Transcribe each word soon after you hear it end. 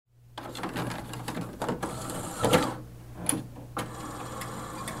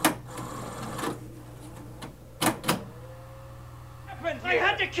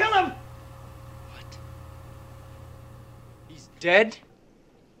to kill him! What? He's dead?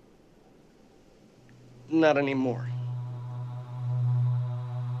 Not anymore.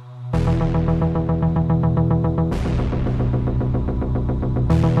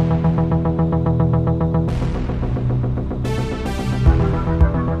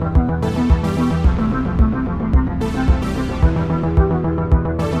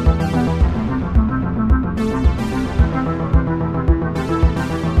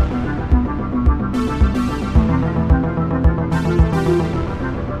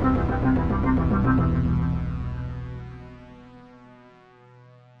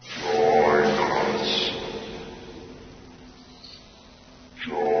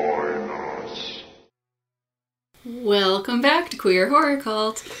 Welcome back to Queer Horror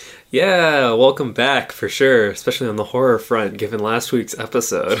Cult. Yeah, welcome back for sure, especially on the horror front, given last week's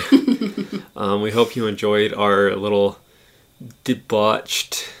episode. We hope you enjoyed our little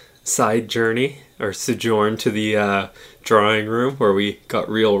debauched side journey, or sojourn to the drawing room where we got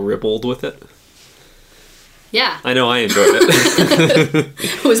real ribbled with it. Yeah. I know I enjoyed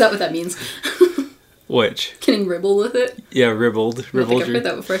it. Was that what that means? Which? Getting ribbled with it? Yeah, ribbled. I don't think I've heard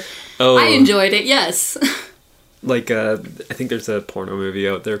that before. Oh. I enjoyed it, yes. Like, I think there's a porno movie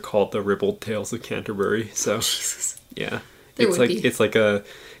out there called The Ribbled Tales of Canterbury, so... Jesus. Yeah. There it's would like be. It's like a...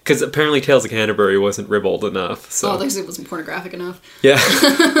 Because apparently Tales of Canterbury wasn't ribbled enough, so... Oh, because it wasn't pornographic enough. Yeah.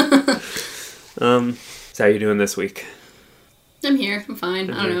 So how you doing this week? I'm here. I'm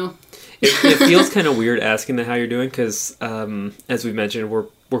fine. I don't know. It feels kind of weird asking how you're doing, because, as we mentioned,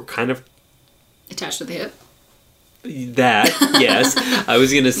 we're kind of... Attached to the hip. That, yes. I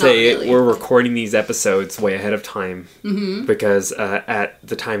was going to say, really. We're recording these episodes way ahead of time, Mm-hmm. because at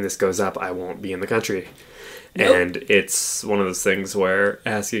the time this goes up, I won't be in the country. Nope. And it's one of those things where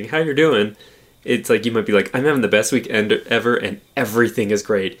asking how you're doing, it's like you might be like, I'm having the best weekend ever, and everything is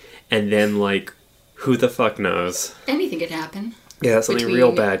great. And then, like, who the fuck knows? Anything could happen. Yeah, something Between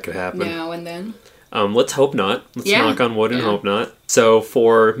real bad could happen. Now and then. Let's hope not. Let's Yeah. knock on wood and Yeah. hope not. So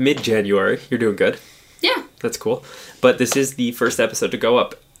for mid-January, you're doing good. Yeah, That's cool. But this is the first episode to go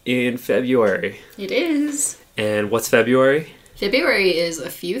up in February. it is. And what's February? February is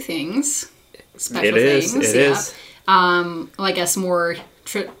a few things. Special It is. things. It is. Well, I guess more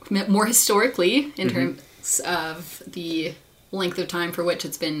historically, in Mm-hmm. terms of the length of time for which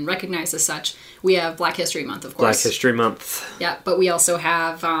it's been recognized as such, we have Black History Month, of Black course. History Month. Yeah, but we also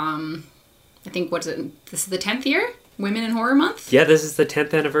have, I think, what is it? This is the 10th year? Women in Horror Month? Yeah, this is the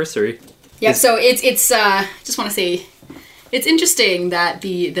 10th anniversary. Yeah, so it's just want to say, it's interesting that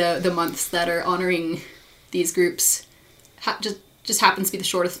the months that are honoring these groups just happens to be the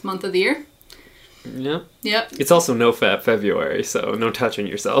shortest month of the year. Yeah. Yep. It's also no fat February, so no touching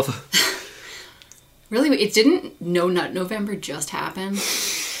yourself. Really, it didn't No Nut November just happen?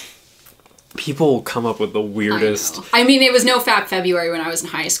 People come up with the weirdest... I mean, it was No Fap February when I was in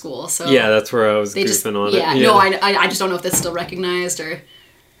high school, so... Yeah, that's where I was They just, goofing on yeah, it. no, I just don't know if that's still recognized, or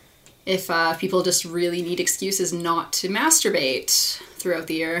if people just really need excuses not to masturbate throughout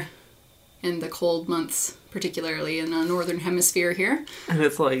the year, in the cold months, particularly in the northern hemisphere here. And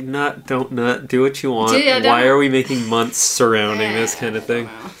it's like, don't nut, do what you want. Yeah, Why are we making months surrounding this kind of thing?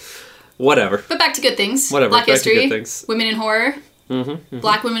 Whatever. But back to good things. Whatever, Black back to history, good things. women in horror,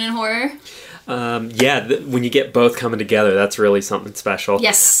 Black women in horror. When you get both coming together, that's really something special.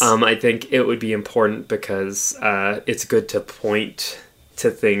 Yes. I think it would be important because it's good to point to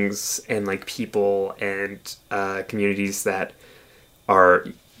things and like people and communities that are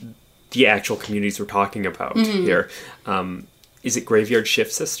the actual communities we're talking about here. Is it Graveyard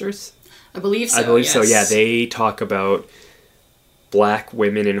Shift Sisters? I believe so. I believe so. yes. Yeah, they talk about Black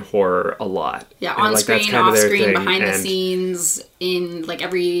women in horror a lot. Yeah, And, on like, that's screen, kind of off their screen, thing, behind the and- scenes, in like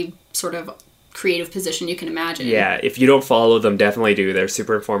every sort of creative position you can imagine. Yeah, if you don't follow them, definitely do. They're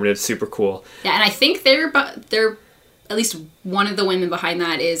super informative, super cool. Yeah, and I think they're at least one of the women behind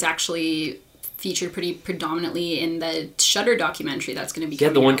that is actually featured pretty predominantly in the Shudder documentary that's going to be Yeah,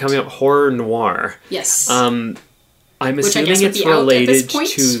 the one coming up, Horror Noir. Yes. I'm which I assuming guess would it's be out at related this point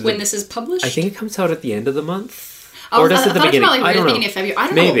to the, when this is published. I think it comes out at the end of the month. Oh, or does it at the I thought beginning? It came out, like, I don't know. beginning of February. I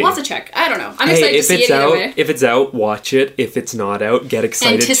don't Maybe. know. We'll have to check. I don't know. I'm Hey, excited to if see it's it either out, way. if it's out, watch it. If it's not out, get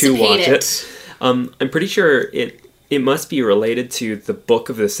excited to Anticipate watch it. it. I'm pretty sure it must be related to the book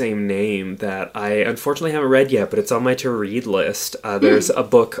of the same name that I unfortunately haven't read yet, but it's on my to-read list. There's a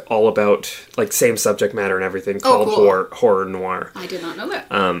book all about like same subject matter and everything called cool. Horror Noir. I did not know that.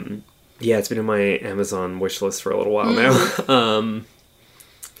 Yeah, it's been in my Amazon wish list for a little while now.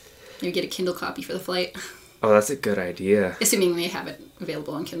 Maybe get a Kindle copy for the flight. Oh, that's a good idea. Assuming they have it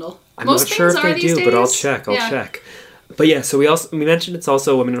available on Kindle. I'm Most not sure if things are they these do, but I'll days. check. I'll check. But yeah, so we mentioned it's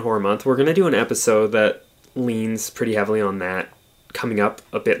also Women in Horror Month. We're going to do an episode that leans pretty heavily on that coming up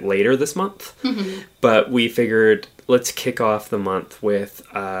a bit later this month. Mm-hmm. But we figured let's kick off the month with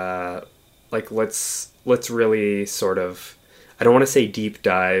let's really sort of, I don't want to say deep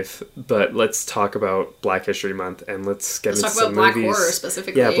dive, but let's talk about Black History Month and let's get into some movies. Let's talk about Black horror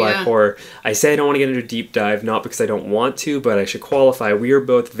specifically. Yeah, Black horror. I say I don't want to get into a deep dive, not because I don't want to, but I should qualify. We are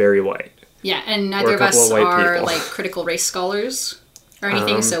both very white. Yeah, and neither of us of white are people. like critical race scholars or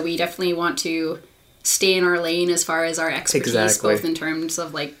anything, so we definitely want to stay in our lane as far as our expertise, Exactly. both in terms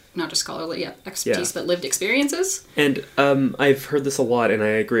of like not just scholarly expertise, but lived experiences. And I've heard this a lot, and I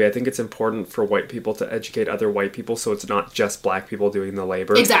agree. I think it's important for white people to educate other white people, so it's not just black people doing the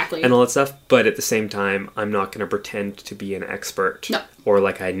labor. Exactly. And all that stuff. But at the same time, I'm not going to pretend to be an expert. No. Or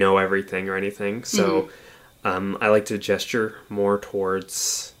like I know everything or anything. So I like to gesture more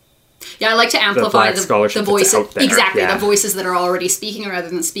towards... Yeah, I like to amplify black the scholarship voices. that's out there. Exactly, Yeah. the voices that are already speaking rather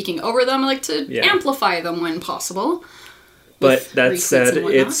than speaking over them. I like to Yeah. amplify them when possible. But with that retweets said, and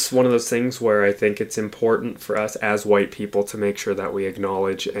whatnot. it's one of those things where I think it's important for us as white people to make sure that we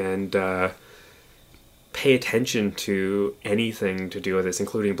acknowledge and pay attention to anything to do with this,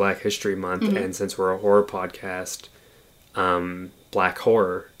 including Black History Month, and since we're a horror podcast, Black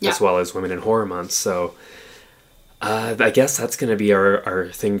horror, Yeah. as well as Women in Horror Month. So I guess that's going to be our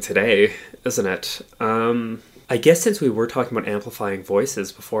thing today, isn't it? I guess since we were talking about amplifying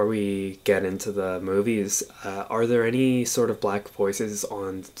voices before we get into the movies, are there any sort of black voices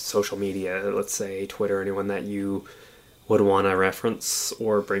on social media, let's say Twitter, anyone that you would want to reference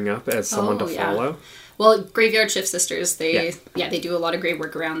or bring up as someone to follow? Well, Graveyard Shift Sisters, they Yeah. they do a lot of great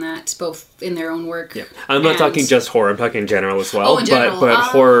work around that, both in their own work. Yeah, I'm not and- talking just horror. I'm talking in general as well. Oh, in general, but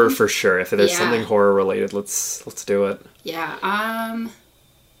horror for sure. If there's yeah. something horror related, let's do it. Yeah, I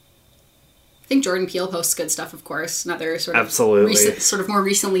think Jordan Peele posts good stuff, of course. Another sort of Absolutely. more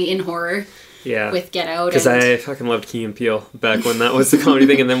recently in horror Yeah, with Get Out. because I fucking loved Key and Peele back when that was the comedy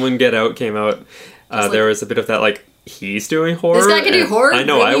thing, and then when Get Out came out, there was a bit of that like. He's doing horror. This guy can do and horror I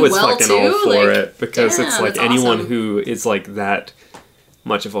know. I really was well, fucking too. all for Like, it because it's damn, like that's anyone awesome. who is like that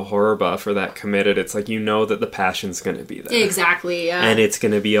much of a horror buff or that committed. It's like you know that the passion's going to be there. Exactly. Yeah. And it's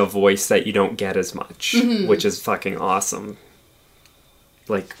going to be a voice that you don't get as much, which is fucking awesome.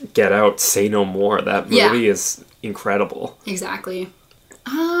 Like, Get Out, Say No More. That movie is incredible. Exactly.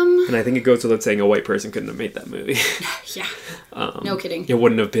 And I think it goes without saying a white person couldn't have made that movie. Yeah. No kidding. It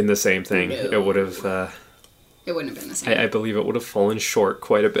wouldn't have been the same thing. No. It would have... It wouldn't have been the same. I believe it would have fallen short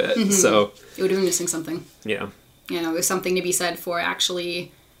quite a bit. So, It would have been missing something. yeah. You know, there's something to be said for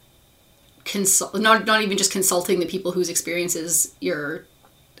actually not even just consulting the people whose experiences you're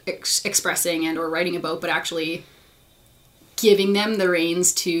expressing and or writing about, but actually giving them the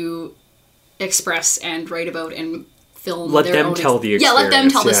reins to express and write about and film Let their them own tell the Yeah, let them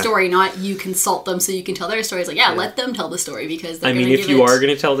tell the experience, yeah. story, not you consult them so you can tell their stories. Like, let them tell the story because they're I mean, gonna if give you it- are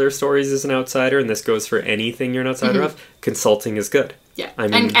going to tell their stories as an outsider, and this goes for anything you're an outsider of, consulting is good. Yeah, I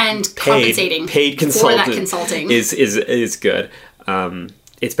mean, and compensating paid for consultant that consulting. is good.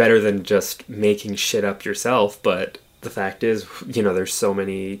 It's better than just making shit up yourself, but the fact is, you know, there's so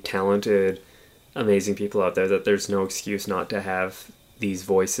many talented, amazing people out there that there's no excuse not to have these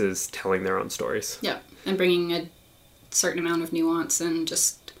voices telling their own stories. Yeah, and bringing a certain amount of nuance and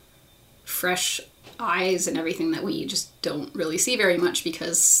just fresh eyes and everything that we just don't really see very much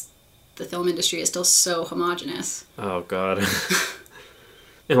because the film industry is still so homogenous. Oh, God.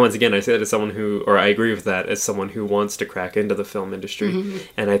 And once again, I say that as someone who, or I agree with that, as someone who wants to crack into the film industry.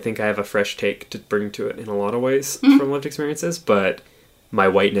 And I think I have a fresh take to bring to it in a lot of ways from lived experiences, but my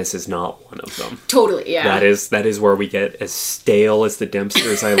whiteness is not one of them. Totally, yeah. That is where we get as stale as the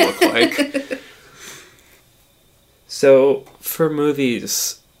Dempsters I look like. So, for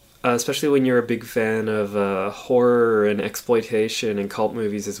movies, especially when you're a big fan of horror and exploitation and cult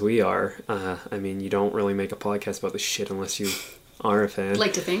movies as we are, I mean, you don't really make a podcast about this shit unless you are a fan. I'd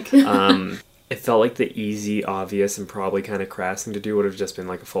like to think. It felt like the easy, obvious, and probably kind of crass thing to do would have just been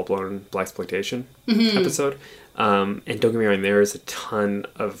like a full-blown blaxploitation episode. And don't get me wrong, there is a ton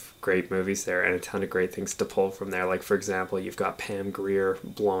of great movies there and a ton of great things to pull from there. Like, for example, you've got Pam Grier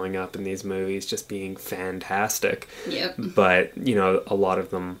blowing up in these movies, just being fantastic. Yep. But, you know, a lot of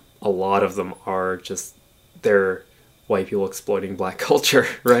them are just, they're white people exploiting black culture,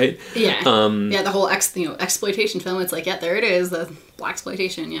 right? Yeah. Yeah, the whole exploitation film, it's like, yeah, there it is, the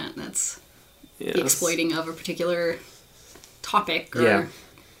blaxploitation, yeah, that's the exploiting of a particular topic. Or, Yeah.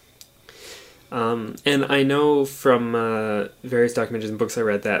 And I know from various documentaries and books I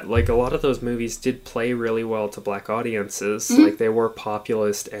read that, like, a lot of those movies did play really well to black audiences. Like, they were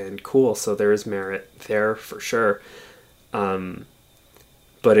populist and cool, so there is merit there for sure.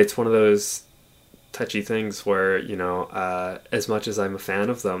 But it's one of those touchy things where, you know, as much as I'm a fan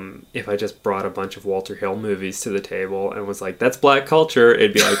of them, if I just brought a bunch of Walter Hill movies to the table and was like, that's black culture,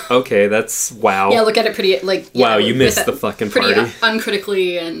 it'd be like, okay, that's wow. Yeah, look at it pretty, like... Yeah, wow, you missed the fucking party. Pretty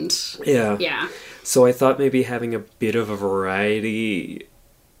uncritically and... Yeah. Yeah. So I thought maybe having a bit of a variety,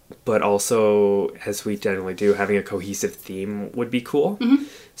 but also, as we generally do, having a cohesive theme would be cool. Mm-hmm.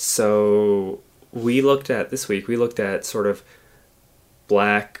 So this week, we looked at sort of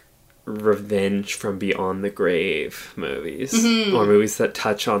black revenge from beyond the grave movies, or movies that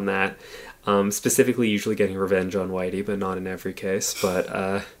touch on that, specifically usually getting revenge on Whitey, but not in every case.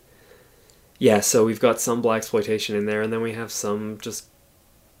 But yeah, so we've got some blaxploitation in there, and then we have some just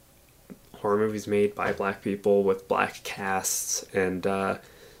horror movies made by black people with black casts, and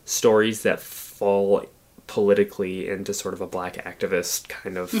stories that fall politically into sort of a black activist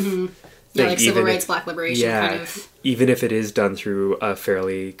kind of Yeah, like civil rights, black liberation kind of. Even if it is done through a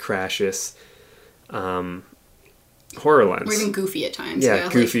fairly crassus horror lens. Or even goofy at times. Yeah,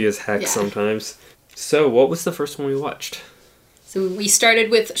 goofy as heck sometimes. So, what was the first one we watched? So we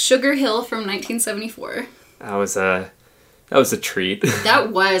started with Sugar Hill from 1974. That was a treat.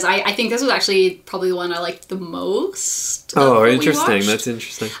 That was. I think this was actually probably the one I liked the most. Oh, interesting. That's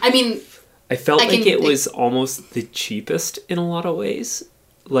interesting. I mean... I felt like it was almost the cheapest in a lot of ways.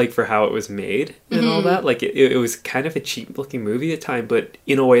 Like, for how it was made and all that. Like, it was kind of a cheap-looking movie at the time, but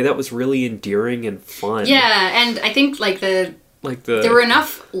in a way that was really endearing and fun. Yeah, and I think, there were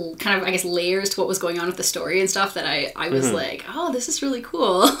enough kind of, I guess, layers to what was going on with the story and stuff that I was like, oh, this is really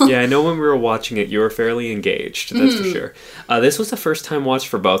cool. Yeah, I know when we were watching it, you were fairly engaged, that's for sure. This was the first time watch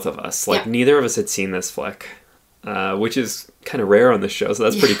for both of us. Like, neither of us had seen this flick, which is kind of rare on this show, so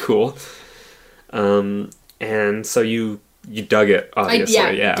that's pretty cool. And so you dug it,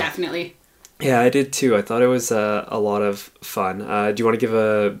 obviously. Yeah, definitely. Yeah, I did too. I thought it was a lot of fun. Do you want to give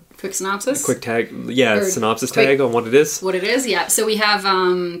a quick synopsis? Quick tag, synopsis tag on what it is? What it is, yeah. So we have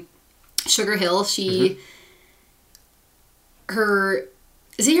Sugar Hill. She,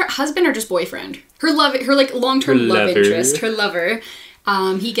 is he her husband or just boyfriend? Her long-term love interest, her lover.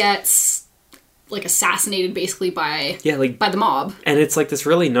 He gets assassinated basically by the mob. And it's like this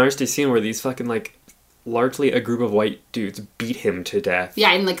really nasty scene where these fucking largely a group of white dudes beat him to death.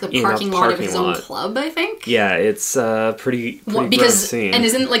 Yeah, in the parking lot of his own club, I think. Yeah, it's pretty gross scene. And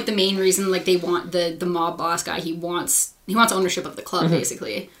isn't the main reason they want the mob boss guy? He wants ownership of the club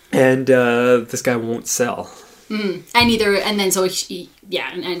basically. And this guy won't sell. And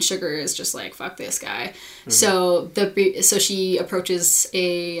Sugar is just like, fuck this guy. So she approaches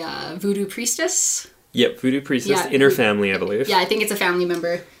a voodoo priestess. Yep, voodoo priestess in her family, I believe. Yeah, I think it's a family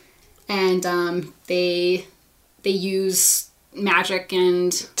member. And they use magic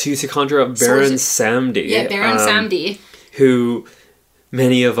and... to conjure up Baron Samedi. Yeah, Baron Samedi. Who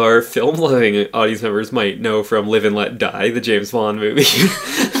many of our film-loving audience members might know from Live and Let Die, the James Bond movie.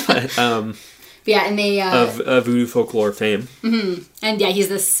 But, yeah, and they... of voodoo folklore fame. Mm-hmm. And yeah, he's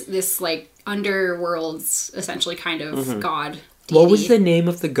this underworld's essentially kind of god deity. What was the name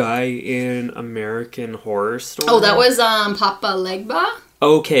of the guy in American Horror Story? Oh, that was Papa Legba.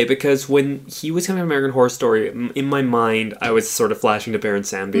 Okay, because when he was coming to American Horror Story, in my mind, I was sort of flashing to Baron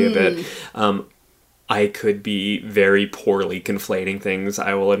Samedi a bit. I could be very poorly conflating things.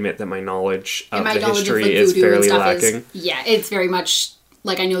 I will admit that my knowledge of the history is fairly lacking. It's very much,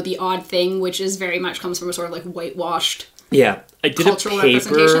 I know The Odd Thing, which is very much comes from a sort of, whitewashed Yeah, I did a cultural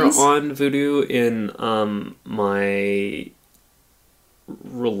paper on voodoo in my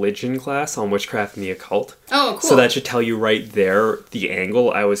religion class on witchcraft and the occult. Oh, cool. So that should tell you right there the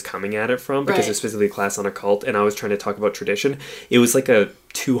angle I was coming at it from, because it's specifically a class on occult, and I was trying to talk about tradition. It was like a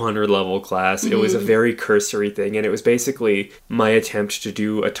 200 level class. It was a very cursory thing, and it was basically my attempt to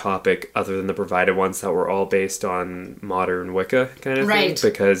do a topic other than the provided ones that were all based on modern Wicca kind of thing,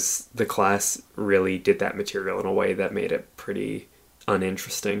 because the class really did that material in a way that made it pretty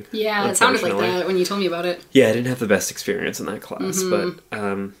uninteresting. Yeah, it sounded like that when you told me about it. Yeah, I didn't have the best experience in that class, but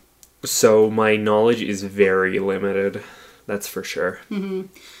so my knowledge is very limited, that's for sure. Now,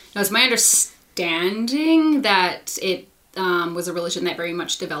 it's my understanding that it was a religion that very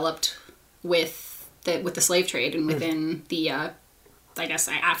much developed with the slave trade and within the I guess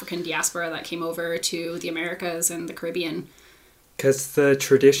African diaspora that came over to the Americas and the Caribbean. Because the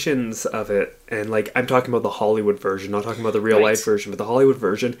traditions of it, and I'm talking about the Hollywood version, not talking about the real life version, but the Hollywood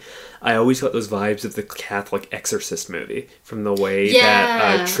version, I always got those vibes of the Catholic Exorcist movie, from the way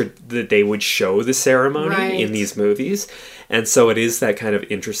that they would show the ceremony in these movies. And so it is that kind of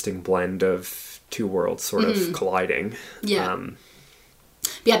interesting blend of two worlds sort of colliding. Yeah.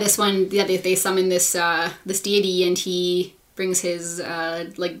 yeah, this one, yeah, they summon this this deity, and he brings his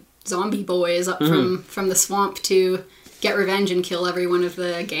like zombie boys up from the swamp to get revenge and kill every one of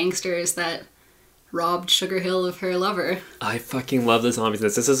the gangsters that robbed Sugar Hill of her lover. I fucking love the zombies.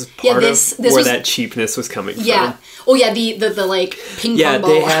 This is part this of where was, that cheapness was coming yeah. from. Oh yeah, the like ping pong ball.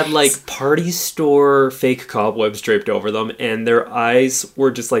 Yeah, they had eyes. like party store fake cobwebs draped over them, and their eyes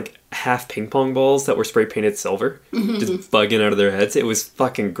were just like half ping pong balls that were spray painted silver, just bugging out of their heads. It was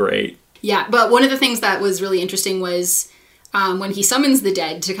fucking great. Yeah, but one of the things that was really interesting was when he summons the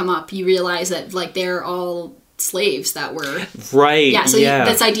dead to come up, you realize that like they're all slaves that were right. Yeah, so yeah.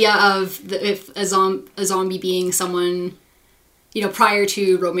 this idea of if a zombie being someone, you know, prior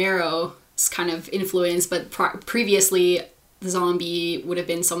to Romero's kind of influence, but previously the zombie would have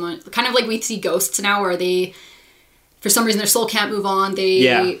been someone kind of like we see ghosts now, where they, for some reason, their soul can't move on.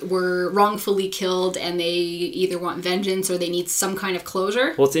 They were wrongfully killed, and they either want vengeance or they need some kind of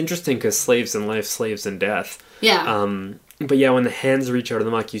closure. Well, it's interesting because slaves in life, slaves in death. Yeah. But yeah, when the hands reach out of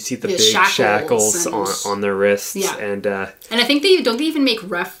the muck, you see the big shackles on their wrists. Yeah. And I think they even make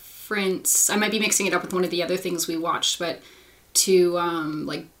reference. I might be mixing it up with one of the other things we watched, but to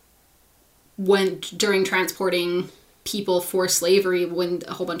like when during transporting people for slavery, when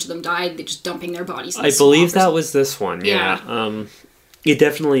a whole bunch of them died, they just dumping their bodies in the I believe that was this one. Yeah. It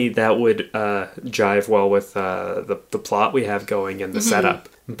definitely, that would jive well with the plot we have going and the setup.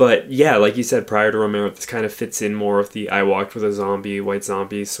 But yeah, like you said, prior to Romero, this kind of fits in more of the I walked with a zombie, white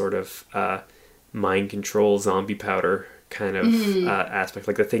zombie sort of mind control, zombie powder kind of aspect.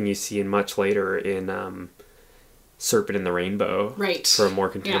 Like the thing you see in much later in Serpent in the Rainbow. Right. For a more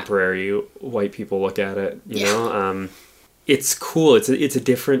contemporary white people look at it, you know? It's cool. It's a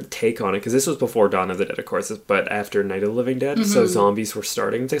different take on it, because this was before Dawn of the Dead, of course, but after Night of the Living Dead, so zombies were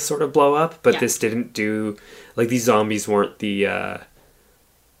starting to sort of blow up, but this didn't do, like, these zombies weren't the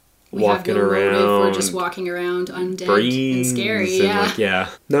walking around. We're just walking around undead and scary. And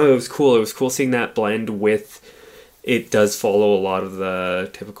no, it was cool. It was cool seeing that blend with. It does follow a lot of the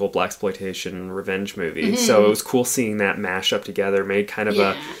typical blaxploitation revenge movie, so it was cool seeing that mash up together, made kind of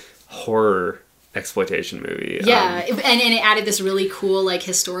a horror exploitation movie. Yeah, and it added this really cool like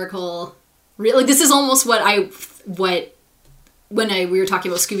historical. Like this is almost we were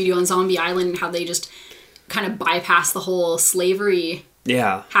talking about Scooby-Doo on Zombie Island and how they just kind of bypass the whole slavery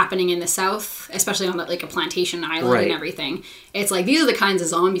happening in the South, especially on like a plantation island and everything. It's like these are the kinds of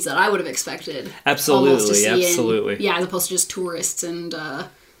zombies that I would have expected. Absolutely. As opposed to just tourists and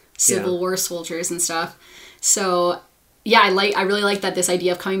Civil War soldiers and stuff. So yeah, I really like that, this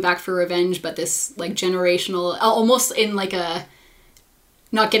idea of coming back for revenge, but this like generational, almost in like a,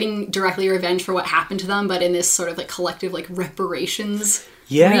 not getting directly revenge for what happened to them, but in this sort of like collective like reparations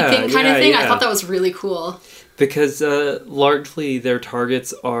rethink kind of thing. I thought that was really cool. Because largely their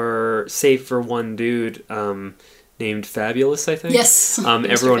targets are, save for one dude named Fabulous, I think. Yes.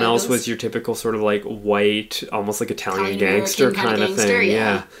 Everyone else was your typical sort of like white, almost like Italian gangster kind of thing.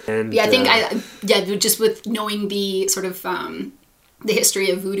 Yeah. And I think just with knowing the sort of the history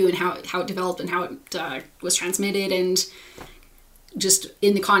of voodoo and how it developed and how it was transmitted, and just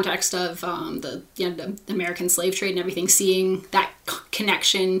in the context of the American slave trade and everything, seeing that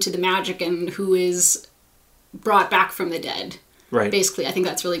connection to the magic and who is brought back from the dead. Right. Basically, I think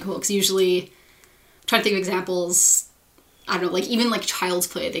that's really cool, because usually, I'm trying to think of examples, I don't know, like even like Child's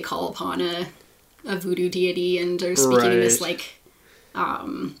Play, they call upon a voodoo deity and are speaking in this like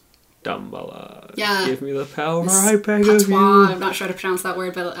Damballa. Yeah. Give me the power, I beg of you. I'm not sure how to pronounce that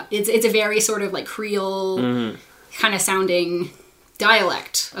word, but it's a very sort of like Creole kind of sounding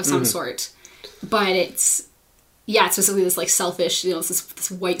dialect of some sort. But it's specifically this like selfish, it's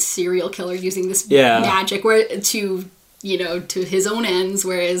this white serial killer using this magic to his own ends,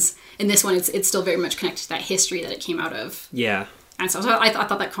 whereas in this one it's still very much connected to that history that it came out of. Yeah. And so I thought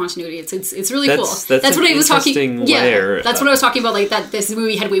that continuity, it's really cool. That's what I was talking. Layer. That's what I was talking about. Like that, this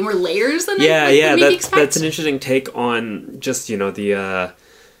movie had way more layers than maybe expect. That's an interesting take on just the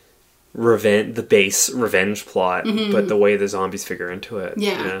the base revenge plot, but the way the zombies figure into it.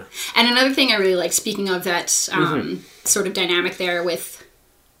 Yeah. And another thing I really like, speaking of that sort of dynamic there with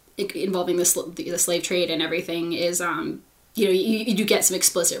involving the slave trade and everything, is you do get some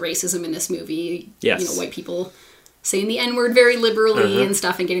explicit racism in this movie. Yes. White people saying the N-word very liberally and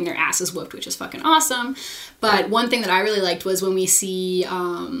stuff and getting their asses whooped, which is fucking awesome. But one thing that I really liked was when we see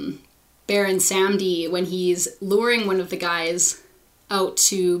Baron Samedi, when he's luring one of the guys out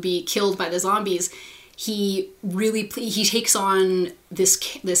to be killed by the zombies, he takes on this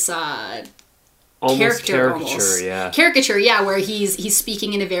caricature, where he's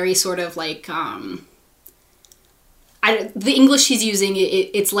speaking in a very sort of like the English he's using,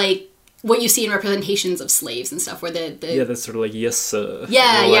 it's like what you see in representations of slaves and stuff, where the Yeah, that's sort of like, yes, sir.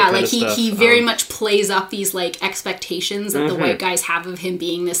 like he very much plays up these like expectations that the white guys have of him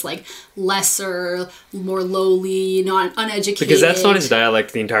being this like lesser, more lowly, not uneducated. Because that's not his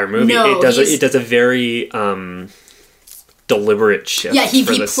dialect the entire movie. No, it does a very deliberate shift. Yeah, he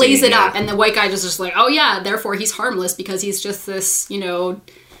for the plays scene, it up, and the white guy is just like, oh yeah, therefore he's harmless because he's just this,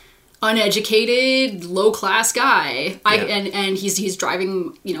 uneducated, low class guy. And he's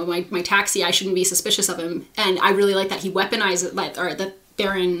driving, my taxi. I shouldn't be suspicious of him. And I really like that he weaponizes that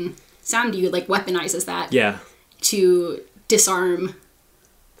Baron Samedi like weaponizes that. Yeah. To disarm.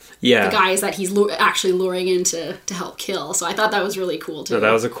 Yeah. The guys that he's actually luring in to help kill. So I thought that was really cool too. No,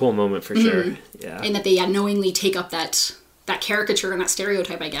 that was a cool moment for sure. Yeah. And that they knowingly take up that caricature and that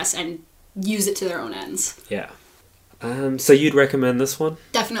stereotype, I guess, and use it to their own ends. Yeah. So you'd recommend this one?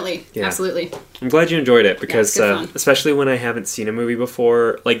 Definitely. Yeah. Absolutely. I'm glad you enjoyed it because, good fun. especially when I haven't seen a movie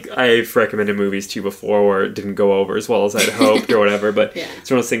before, like I've recommended movies to you before where it didn't go over as well as I'd hoped or whatever, but it's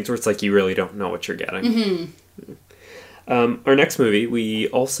one of those things where it's like you really don't know what you're getting. Our next movie we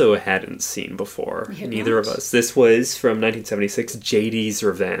also hadn't seen before, neither of us. This was from 1976, JD's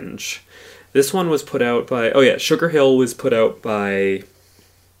Revenge. This one was put out by, Sugar Hill was put out by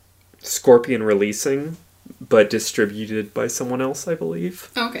Scorpion Releasing, but distributed by someone else, I believe.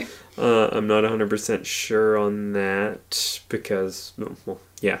 Oh, okay. I'm not 100% sure on that because,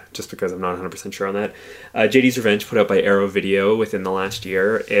 just because I'm not 100% sure on that. JD's Revenge, put out by Arrow Video within the last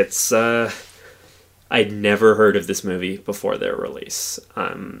year. It's, I'd never heard of this movie before their release.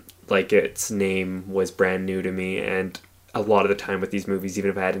 Its name was brand new to me, and a lot of the time with these movies,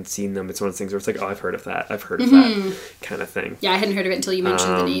 even if I hadn't seen them, it's one of those things where it's like, oh, I've heard of that kind of thing. Yeah, I hadn't heard of it until you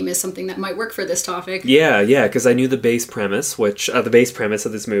mentioned the name as something that might work for this topic. Yeah, because I knew the base premise, which the base premise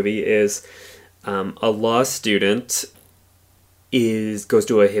of this movie is a law student goes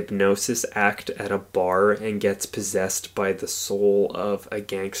to a hypnosis act at a bar and gets possessed by the soul of a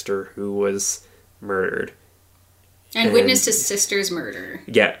gangster who was murdered. And witnessed his sister's murder.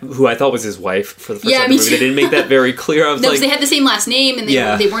 Yeah, who I thought was his wife for the first time in me the movie. too. They didn't make that very clear. I was because they had the same last name, and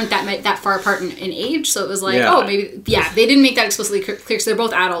they weren't that far apart in age, so it was like, maybe, they didn't make that explicitly clear, because they're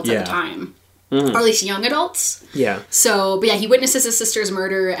both adults at the time. Or at least young adults. Yeah. So, he witnesses his sister's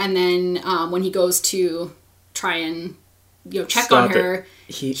murder, and then when he goes to try and check on her,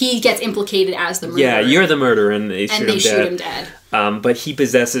 he gets implicated as the murderer. Yeah, you're the murderer, and they shoot him dead. But he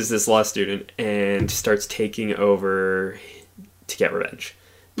possesses this law student and starts taking over to get revenge.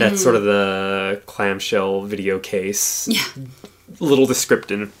 That's sort of the clamshell video case. Yeah. Little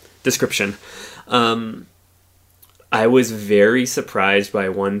description. I was very surprised by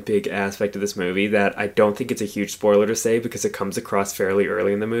one big aspect of this movie that I don't think it's a huge spoiler to say because it comes across fairly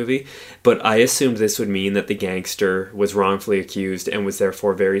early in the movie, but I assumed this would mean that the gangster was wrongfully accused and was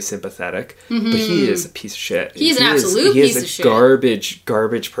therefore very sympathetic. But he is a piece of shit. He's an absolute piece of shit.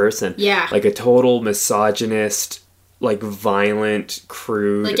 Garbage person. Yeah. Like a total misogynist, like violent,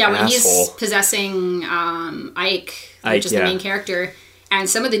 crude asshole. When he's possessing Ike, which is the main character, and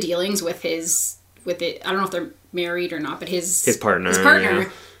some of the dealings with it, I don't know if they're married or not, but his partner,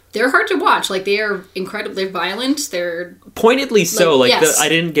 they're hard to watch. Like, they are incredibly violent. They're pointedly so. I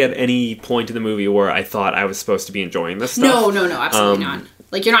didn't get any point in the movie where I thought I was supposed to be enjoying this stuff. No, absolutely not.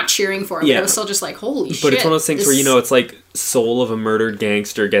 Like, you're not cheering for him. But it was still just like, holy shit. But it's one of those things where, it's like soul of a murdered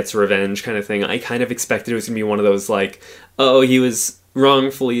gangster gets revenge kind of thing. I kind of expected it was going to be one of those, like, oh, he was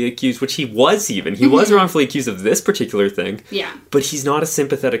wrongfully accused, which he was even. He was wrongfully accused of this particular thing. Yeah. But he's not a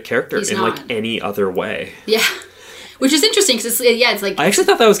sympathetic character like any other way. Yeah. Which is interesting because it's like... I actually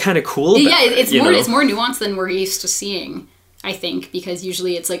thought that was kind of cool. It's more nuanced than we're used to seeing, I think, because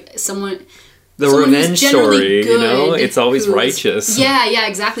usually it's like someone revenge story, good, it's always righteous. Yeah,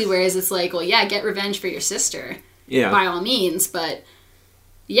 exactly. Whereas it's like, well, get revenge for your sister. Yeah. By all means, but...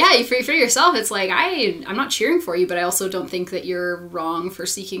 Yeah, for yourself, it's like, I'm not cheering for you, but I also don't think that you're wrong for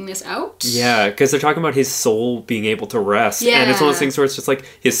seeking this out. Yeah, because they're talking about his soul being able to rest. Yeah. And it's one of those things where it's just like,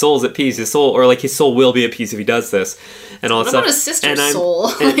 his soul's at peace, his soul will be at peace if he does this. And all that stuff. What about his sister's soul?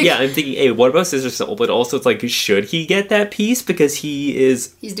 I'm thinking, hey, what about his sister's soul? But also it's like, should he get that peace? Because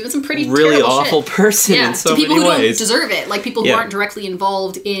he's doing some pretty really awful shit. person in so many ways. To people who don't deserve it. Like, people who aren't directly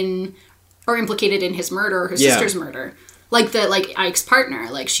involved in, or implicated in his murder or her sister's murder. Like Ike's partner,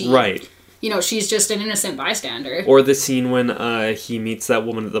 like she, right? She's just an innocent bystander. Or the scene when he meets that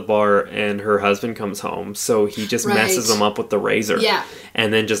woman at the bar and her husband comes home, so he just messes him up with the razor,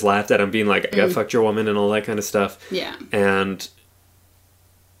 and then just laughed at him, being like, "I got fucked your woman" and all that kind of stuff. Yeah, and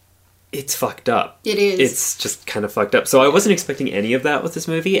it's fucked up. It is. It's just kind of fucked up. So I wasn't expecting any of that with this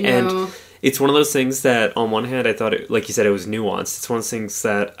movie, and it's one of those things that on one hand I thought it, like you said, it was nuanced. It's one of those things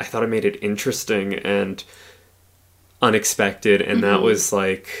that I thought it made it interesting and unexpected, and that was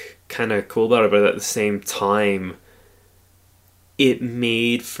like kind of cool about it, but at the same time it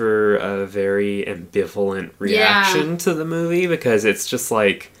made for a very ambivalent reaction to the movie, because it's just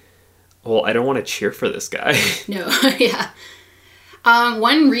like, well, I don't want to cheer for this guy. No. Yeah.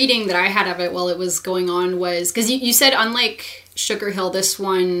 One reading that I had of it while it was going on was, because you said unlike Sugar Hill, this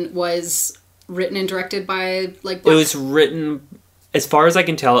one was written and directed by like It was written, as far as I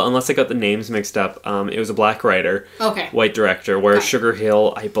can tell, unless I got the names mixed up, it was a black writer, okay, white director, whereas Sugar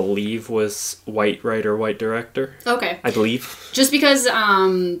Hill, I believe, was white writer, white director. Okay. I believe. Just because,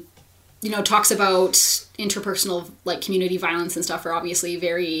 talks about interpersonal, like, community violence and stuff are obviously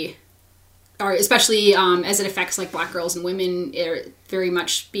especially as it affects, like, black girls and women, are very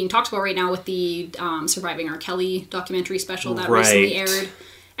much being talked about right now with the Surviving R. Kelly documentary special that recently aired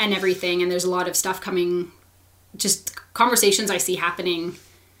and everything. And there's a lot of stuff coming, just conversations I see happening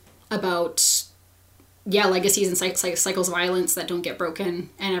about, legacies and cycles of violence that don't get broken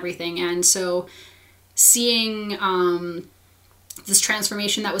and everything. And so seeing this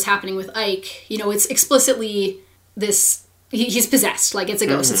transformation that was happening with Ike, it's explicitly this, he's possessed, like it's a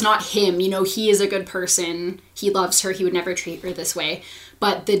ghost. It's not him, he is a good person. He loves her. He would never treat her this way.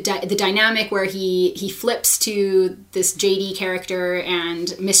 But the dynamic where he flips to this JD character and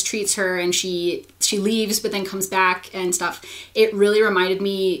mistreats her, and she leaves but then comes back and stuff, it really reminded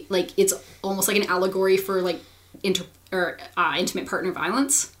me, like, it's almost like an allegory for like intimate partner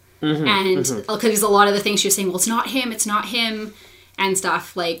violence. And because a lot of the things she was saying, well, it's not him and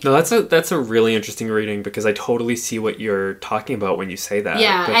stuff, like, no, that's a really interesting reading, because I totally see what you're talking about when you say that.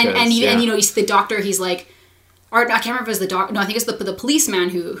 And you see the doctor, he's like, or I can't remember if it was the doctor. No, I think it's the policeman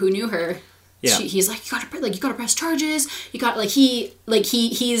who knew her. Yeah. He's like, you gotta press charges.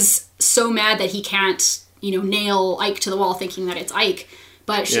 He's so mad that he can't, nail Ike to the wall, thinking that it's Ike.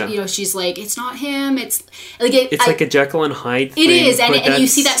 But she's like, it's not him. It's like like a Jekyll and Hyde thing. It is, and you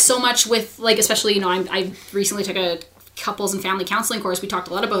see that so much with, like, especially, I recently took a couples and family counseling course. We talked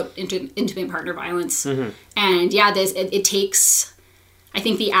a lot about intimate partner violence, and it takes, I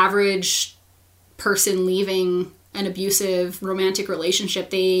think, the average person leaving an abusive romantic relationship,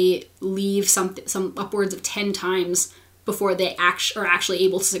 they leave some upwards of 10 times before they are actually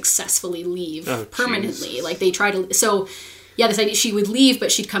able to successfully leave permanently. Geez. Like, they try to, so this idea, she would leave,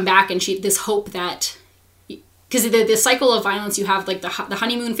 but she'd come back, and this hope that, because the cycle of violence, you have like the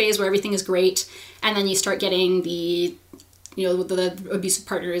honeymoon phase where everything is great, and then you start getting the abusive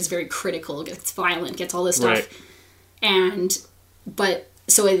partner is very critical, gets violent, gets all this stuff,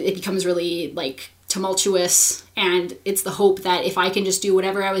 so it becomes really, like, tumultuous, and it's the hope that if I can just do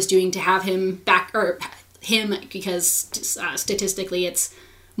whatever I was doing to have him back, or him, because statistically it's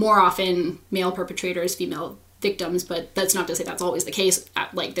more often male perpetrators, female victims, but that's not to say that's always the case.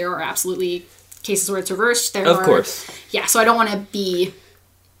 Like, there are absolutely cases where it's reversed. Of course. Yeah, so I don't want to be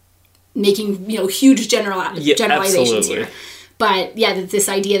making, huge generalizations here. But this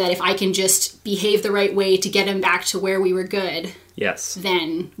idea that if I can just behave the right way to get him back to where we were good,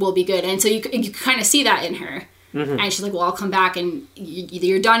 then we'll be good. And so you kind of see that in her. And she's like, well, I'll come back, and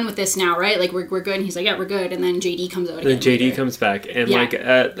you're done with this now, right? Like, we're good. And he's like, yeah, we're good. And then JD comes out again. And then JD comes back, and like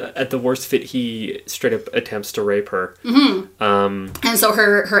at the worst fit, he straight up attempts to rape her. And so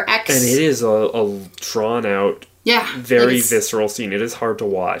her ex, and it is a drawn out, very visceral scene. It is hard to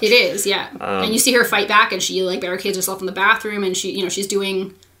watch. It is, and you see her fight back, and she, like, barricades herself in the bathroom, and she, she's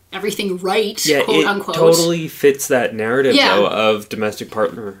doing everything right, quote unquote. Totally fits that narrative though of domestic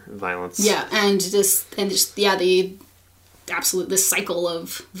partner violence. And the absolute, this cycle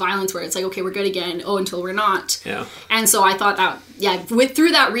of violence where it's like, okay, we're good again, until we're not. And so I thought that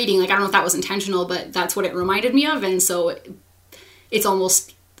through that reading, like, I don't know if that was intentional, but that's what it reminded me of. And so it's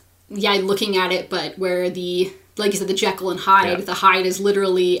almost looking at it, but where the, like you said, the Jekyll and Hyde, the Hyde is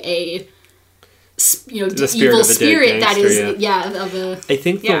literally a the evil spirit that is of a. I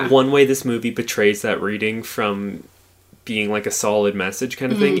think the one way this movie betrays that reading from being like a solid message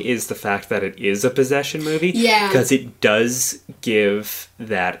kind of thing is the fact that it is a possession movie. Because it does give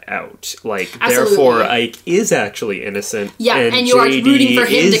that out. Like, therefore, Ike is actually innocent. And you are rooting for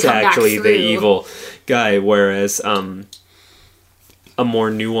him to come back through. Is actually the evil guy, whereas a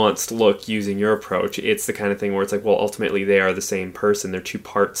more nuanced look using your approach, it's the kind of thing where it's like, well, ultimately they are the same person. They're two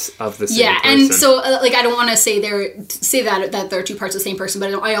parts of the same person. And so, like, I don't want to say that they're two parts of the same person,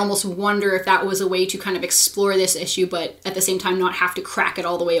 but I almost wonder if that was a way to kind of explore this issue, but at the same time not have to crack it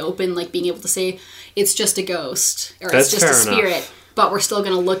all the way open, like being able to say it's just a ghost or it's just a spirit, enough. But we're still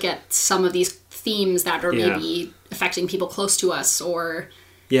going to look at some of these themes that are maybe affecting people close to us, or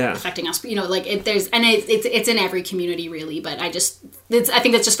Yeah. affecting us. You know, like it's in every community really, but I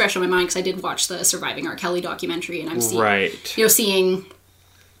think that's just fresh on my mind because I did watch the Surviving R. Kelly documentary, and I'm seeing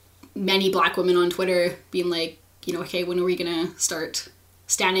many Black women on Twitter being like, you know, okay, when are we gonna start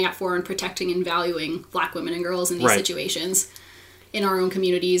standing up for and protecting and valuing Black women and girls in these situations in our own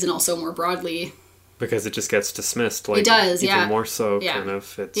communities and also more broadly. Because it just gets dismissed. Like, it does, even more so, kind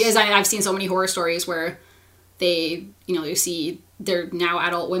of. Because I've seen so many horror stories where you see they're now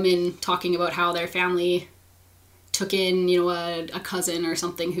adult women talking about how their family took in, you know, a cousin or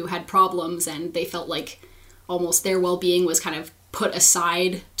something who had problems, and they felt like almost their well-being was kind of put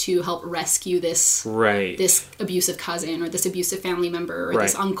aside to help rescue this abusive cousin or this abusive family member or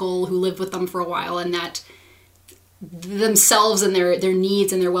this uncle who lived with them for a while, and that themselves and their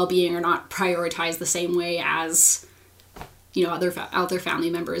needs and their well-being are not prioritized the same way as, you know, other family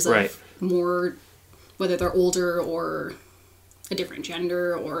members of more, whether they're older or a different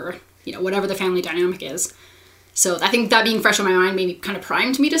gender or, you know, whatever the family dynamic is. So I think that being fresh on my mind maybe kind of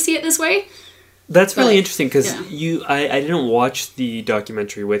primed me to see it this way. That's really interesting because I didn't watch the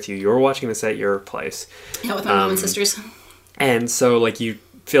documentary with you. You were watching this at your place. Yeah, with my mom and sisters. And so, like, you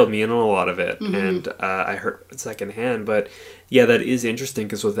filled me in on a lot of it, and I heard it secondhand. But yeah, that is interesting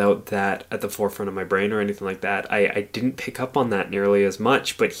because without that at the forefront of my brain or anything like that, I didn't pick up on that nearly as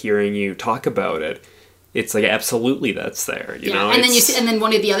much. But hearing you talk about it, it's like absolutely that's there, you know. And then and then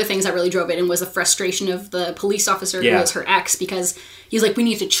one of the other things that really drove it in was the frustration of the police officer who was her ex, because he's like, we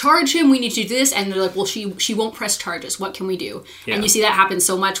need to charge him, we need to do this, and they're like, well, she won't press charges. What can we do? Yeah. And you see that happen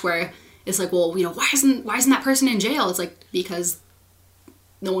so much where it's like, well, you know, why isn't that person in jail? It's like because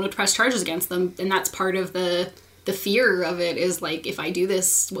no one would press charges against them, and that's part of the fear of it is like, if I do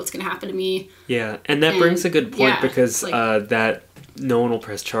this, what's going to happen to me? Yeah, and that brings a good point because like, that no one will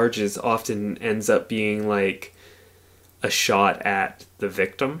press charges often ends up being like a shot at the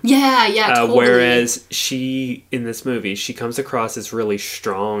victim. Yeah, totally. Whereas she, in this movie, she comes across as really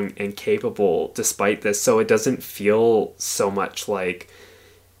strong and capable despite this, so it doesn't feel so much like,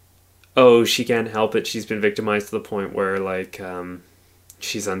 oh, she can't help it, she's been victimized to the point where like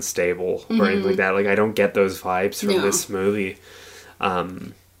she's unstable or anything like that. Like, I don't get those vibes from this movie.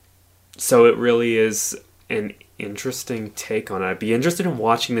 So it really is an interesting take on it. I'd be interested in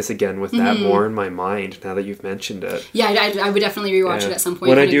watching this again with that more in my mind now that you've mentioned it. Yeah, I would definitely rewatch it at some point.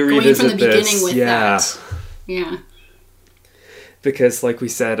 When I do revisit from the beginning with that. Yeah. Because like we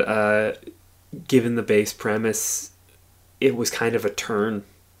said, given the base premise, it was kind of a turn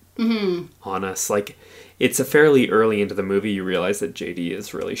on us. Like, it's a fairly early into the movie you realize that JD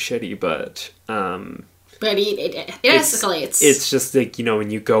is really shitty, but it escalates. It's just like, you know, when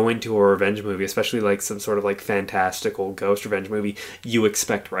you go into a revenge movie, especially like some sort of like fantastical ghost revenge movie, you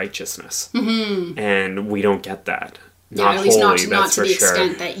expect righteousness, and we don't get that. Not at least wholly, not to the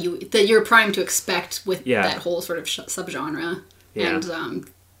extent that you're primed to expect with that whole sort of subgenre and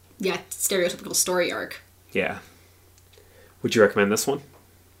stereotypical story arc. Yeah. Would you recommend this one?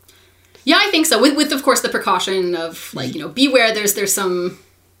 Yeah, I think so. With of course the precaution of like, you know, beware. There's some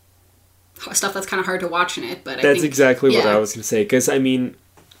stuff that's kind of hard to watch in it, but that's exactly what I was going to say. Because I mean,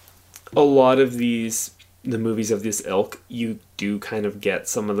 a lot of the movies of this ilk, you do kind of get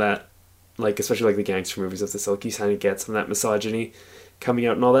some of that, like especially like the gangster movies of this ilk, you kind of get some of that misogyny coming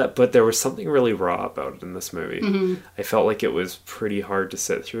out and all that. But there was something really raw about it in this movie. I felt like it was pretty hard to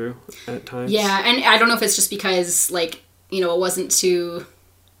sit through at times. Yeah, and I don't know if it's just because like, you know, it wasn't too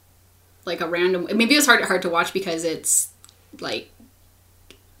like a random. Maybe it was hard to watch because it's like,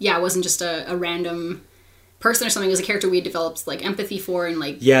 yeah, it wasn't just a random person or something. It was a character we developed like empathy for, and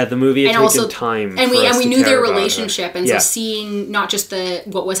like the movie had taken time, and we knew their relationship, and so seeing not just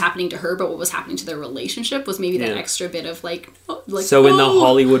what was happening to her, but what was happening to their relationship was maybe that extra bit of like so in the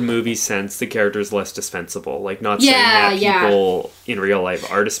Hollywood movie sense, the character is less dispensable. Like, not saying that people in real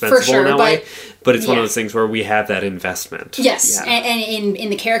life are dispensable in that way, but it's one of those things where we have that investment. Yes, and in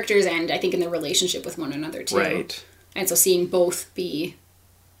the characters, and I think in their relationship with one another too. Right, and so seeing both be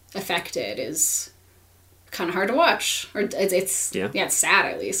affected is kind of hard to watch, or it's sad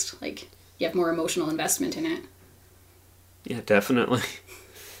at least. Like, you have more emotional investment in it. Yeah, definitely.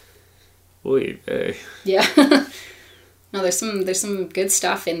 Oy vey. Yeah. No, there's some good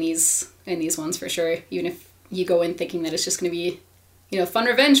stuff in these ones for sure. Even if you go in thinking that it's just going to be, you know, fun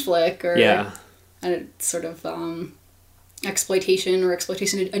revenge flick or a sort of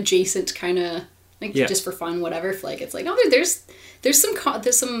exploitation adjacent kind of like just for fun whatever flick. It's like, oh, there's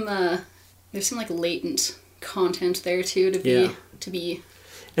some like latent content there too to be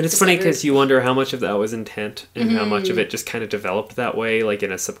And it's funny discovered. because you wonder how much of that was intent and how much of it just kind of developed that way, like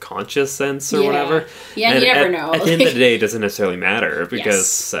in a subconscious sense or Yeah. whatever. Yeah, and you never know. At the end of the day, it doesn't necessarily matter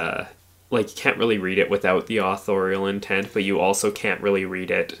because, Yes. like, you can't really read it without the authorial intent, but you also can't really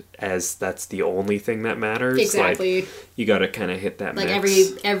read it as that's the only thing that matters. Exactly. Like, you got to kind of hit that Like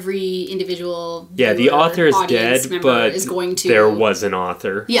mix. every individual Yeah, the viewer, author is audience dead, member but is going to, there was an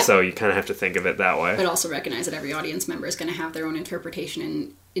author, Yeah. so you kind of have to think of it that way. but also recognize that every audience member is going to have their own interpretation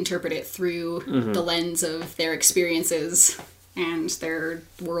and interpret it through the lens of their experiences and their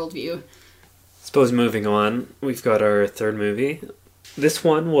worldview. Suppose moving on, we've got our third movie. This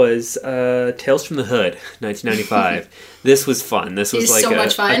one was Tales from the Hood, 1995. This was fun. This was It's like so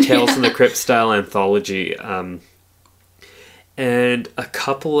much fun. a Tales from the Crypt style anthology. And a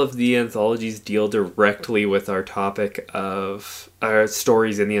couple of the anthologies deal directly with our topic of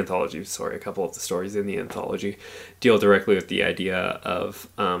stories in the anthology. Sorry, a couple of the stories in the anthology deal directly with the idea of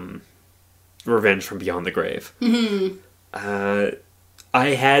revenge from beyond the grave. Mm-hmm. I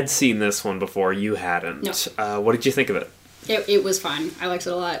had seen this one before. You hadn't. No. What did you think of it? It was fun. I liked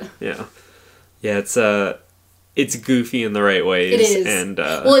it a lot. Yeah, it's goofy in the right ways. It is. And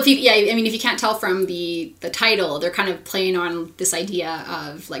Well, if you can't tell from the title, they're kind of playing on this idea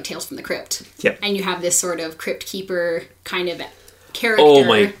of like Tales from the Crypt. Yep. And you have this sort of crypt keeper kind of character. oh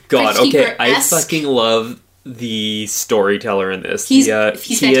my god! Crypt Okay, I Keeper-esque. fucking love the storyteller in this. He's he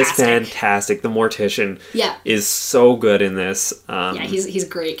fantastic. is fantastic. The mortician Yeah. is so good in this. Yeah, he's a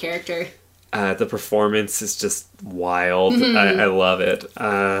great character. The performance is just wild. Mm-hmm. I love it.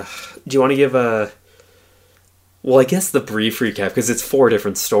 Do you want to give a... Well, I guess the brief recap, because it's 4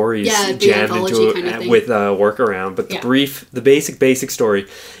 different stories Yeah, the jammed anthology into kind of thing. with a workaround. But Yeah. the basic story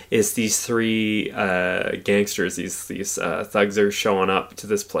is these 3 gangsters, these thugs are showing up to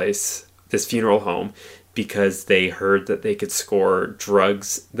this place, this funeral home, because they heard that they could score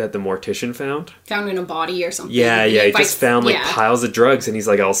drugs that the mortician found. Found in a body or something. Yeah, he Like, just found like yeah. piles of drugs, and he's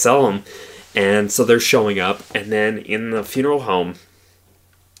like, I'll sell them. And so they're showing up, and then in the funeral home,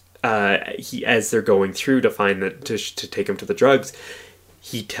 as they're going through to find that to take him to the drugs,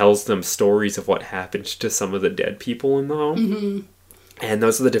 he tells them stories of what happened to some of the dead people in the home, and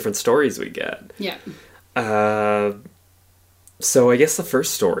those are the different stories we get. Yeah. So I guess the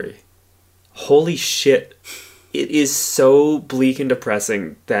first story, holy shit, it is so bleak and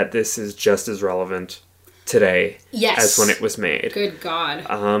depressing that this is just as relevant today Yes. as when it was made. Good God.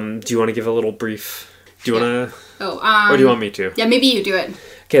 Do you want to give a little brief? Do you want to, Oh. or do you want me to? Yeah, maybe you do it.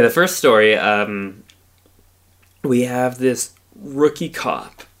 Okay, the first story, we have this rookie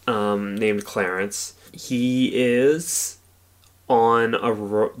cop named Clarence. He is on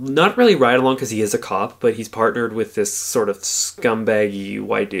not really ride along because he is a cop, but he's partnered with this sort of scumbaggy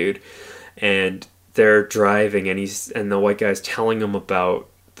white dude, and they're driving, and the white guy's telling him about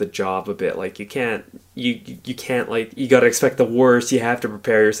the job a bit. Like, you can't like, you gotta expect the worst. You have to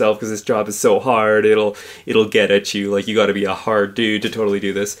prepare yourself because this job is so hard. It'll get at you. Like, you gotta be a hard dude to totally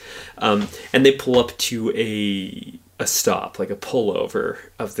do this. And they pull up to a stop, like a pullover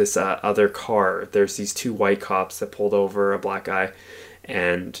of this other car. There's these 2 white cops that pulled over a black guy,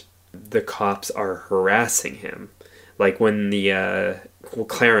 and the cops are harassing him. Like, when the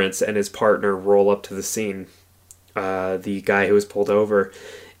Clarence and his partner roll up to the scene, the guy who was pulled over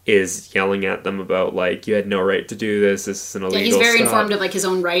is yelling at them about, like, you had no right to do this. This is an illegal Yeah, he's very stop. informed of like his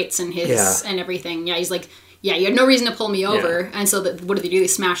own rights and and everything. Yeah, he's like, yeah, you had no reason to pull me over. And so what do? They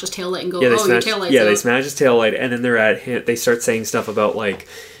smash his taillight and go, your taillight's out. They smash his taillight, and then they're at him. They start saying stuff about, like,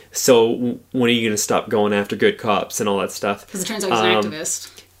 so when are you going to stop going after good cops and all that stuff? Because it turns out he's an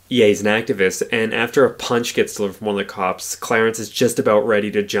activist. Yeah, he's an activist, and after a punch gets delivered from one of the cops, Clarence is just about ready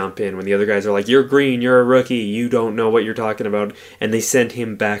to jump in when the other guys are like, you're green, you're a rookie, you don't know what you're talking about, and they send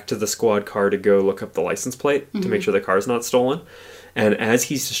him back to the squad car to go look up the license plate to make sure the car's not stolen. And as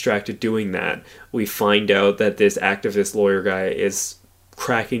he's distracted doing that, we find out that this activist lawyer guy is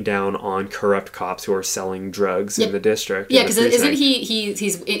cracking down on corrupt cops who are selling drugs in the district. Yeah, because isn't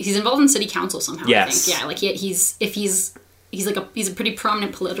he's involved in city council somehow? Yes. I think. Yeah, like he's a pretty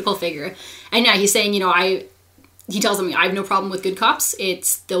prominent political figure, and yeah, he's saying, he tells them, I have no problem with good cops.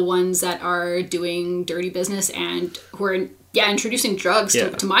 It's the ones that are doing dirty business and who are introducing drugs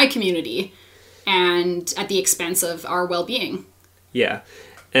to my community, and at the expense of our well-being. Yeah,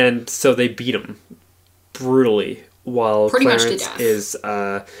 and so they beat him brutally while Pretty Clarence much to death. is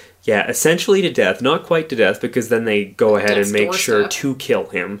essentially to death. Not quite to death, because then they go ahead Death's and make sure doorstep. to kill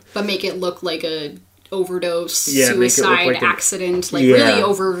him. But make it look like a overdose, Yeah, make it look suicide, like accident, Yeah. really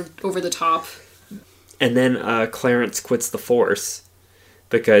over the top. And then Clarence quits the force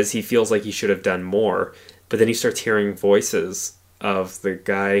because he feels like he should have done more. But then he starts hearing voices of the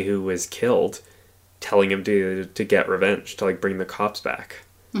guy who was killed telling him to get revenge, to, like, bring the cops back.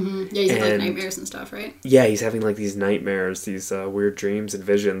 Mm-hmm. Yeah, he's having, like, nightmares and stuff, right? Yeah, he's having, like, these nightmares, these weird dreams and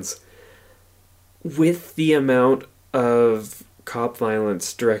visions. With the amount of cop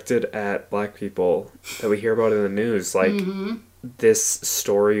violence directed at black people that we hear about in the news, like, this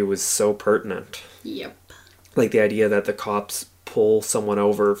story was so pertinent. Yep. Like, the idea that the cops pull someone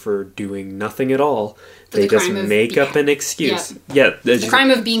over for doing nothing at all. They just make up an excuse. Yeah. The crime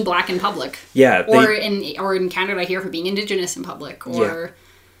of being black in public. Yeah. Or in Canada here for being Indigenous in public. Or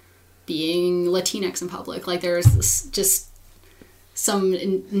being Latinx in public. Like, there's just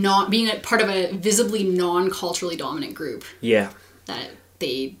some not being a part of a visibly non-culturally dominant group. Yeah. That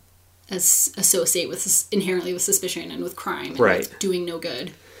they associate with inherently with suspicion and with crime and with doing no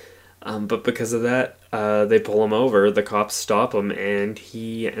good. But because of that, they pull him over, the cops stop him, and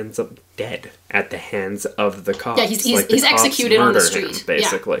he ends up dead at the hands of the cops. Yeah, he's executed on the street. Him,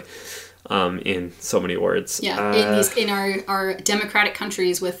 basically, in so many words. Yeah, in our democratic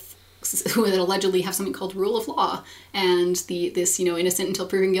countries who allegedly have something called rule of law, and this innocent until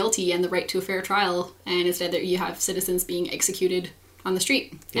proven guilty and the right to a fair trial, and instead you have citizens being executed on the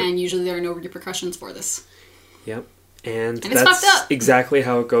street, and usually there are no repercussions for this. Yep. And that's that's fucked up. exactly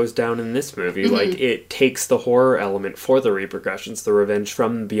how it goes down in this movie. Mm-hmm. Like, it takes the horror element for the repercussions, the revenge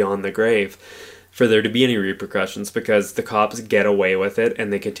from beyond the grave, for there to be any repercussions, because the cops get away with it,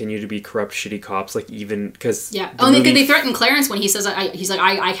 and they continue to be corrupt, shitty cops, like, even, because... Yeah. They threaten Clarence when he says,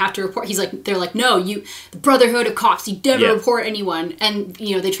 I have to report. He's like, they're like, no, the Brotherhood of Cops, you never report anyone. And,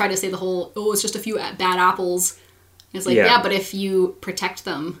 they try to say the whole, it's just a few bad apples. And it's like, but if you protect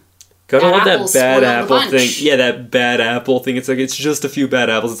them... Gotta love that bad apple thing. Yeah, that bad apple thing. It's like, it's just a few bad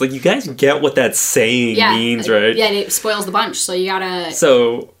apples. It's like, you guys get what that saying means, right? Yeah, it spoils the bunch, so you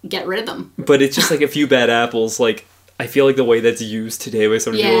gotta get rid of them. But it's just like a few bad apples. Like, I feel like the way that's used today by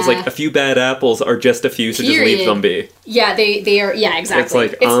some people is like, a few bad apples are just a few, so just leave them be. Yeah, they are, yeah, exactly.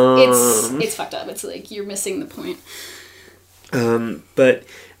 It's like, it's fucked up. It's like, you're missing the point.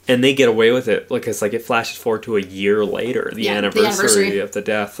 And they get away with it, because it flashes forward to a year later, the anniversary of the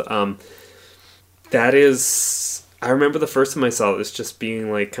death. That is, I remember the first time I saw this just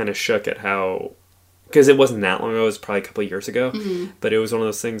being like kind of shook at how, because it wasn't that long ago, it was probably a couple of years ago, but it was one of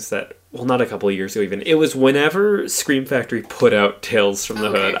those things that, well, not a couple of years ago even, it was whenever Scream Factory put out Tales from the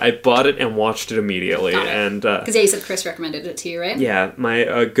Hood, I bought it and watched it immediately. And because you said Chris recommended it to you, right? Yeah,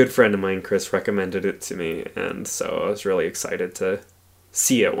 a good friend of mine, Chris, recommended it to me, and so I was really excited to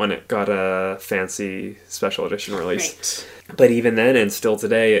see it when it got a fancy special edition release. Right. But even then, and still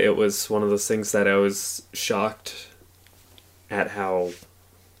today, it was one of those things that I was shocked at how...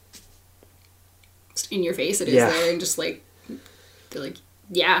 in your face it is there, and just like... They're like,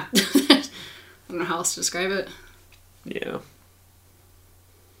 yeah. I don't know how else to describe it. Yeah.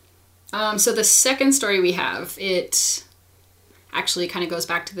 So the second story we have, it actually kind of goes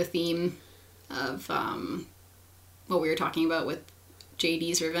back to the theme of what we were talking about with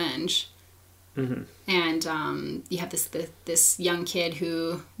JD's Revenge. Mm-hmm. And you have this young kid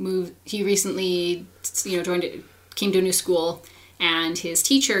who moved. He recently, came to a new school, and his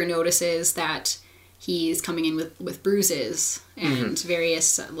teacher notices that he's coming in with bruises and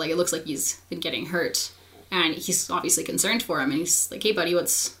various, it looks like he's been getting hurt, and he's obviously concerned for him. And he's like, "Hey, buddy,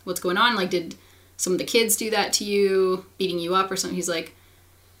 what's going on? Like, did some of the kids do that to you, beating you up or something?" He's like,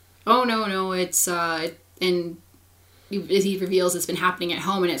 "Oh no, it's and." He reveals it's been happening at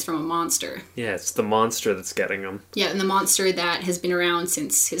home, and it's from a monster. Yeah, it's the monster that's getting him. Yeah, and the monster that has been around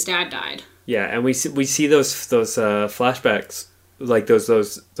since his dad died. Yeah, and we see those flashbacks, like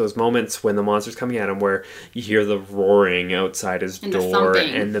those moments when the monster's coming at him, where you hear the roaring outside his door,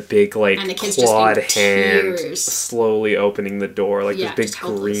 and the big clawed hand slowly opening the door, this big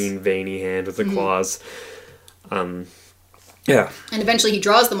green veiny hand with the claws. Yeah. And eventually he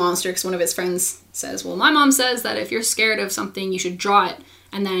draws the monster because one of his friends says, "Well, my mom says that if you're scared of something, you should draw it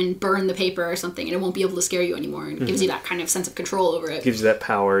and then burn the paper or something, and it won't be able to scare you anymore." And it gives you that kind of sense of control over it. Gives you that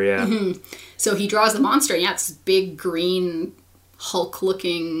power, yeah. Mm-hmm. So he draws the monster, and it's this big green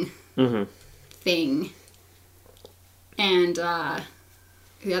Hulk-looking thing. And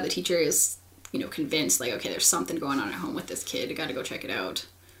the teacher is, convinced, okay, there's something going on at home with this kid. I gotta go check it out.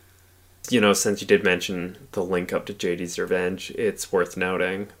 Since you did mention the link up to JD's Revenge, it's worth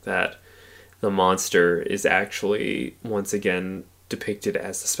noting that the monster is actually, once again, depicted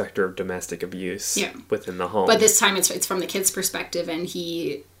as the specter of domestic abuse within the home. But this time it's from the kid's perspective, and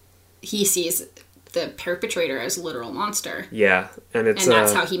he sees the perpetrator as a literal monster. Yeah, and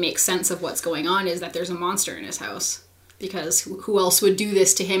that's how he makes sense of what's going on, is that there's a monster in his house. because who else would do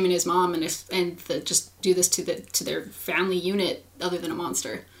this to him and his mom just do this to their family unit other than a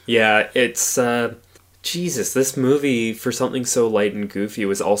monster? Yeah, it's Jesus, this movie, for something so light and goofy,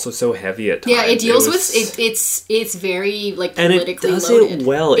 was also so heavy at times. Yeah, it deals with it's very like and politically it does loaded. it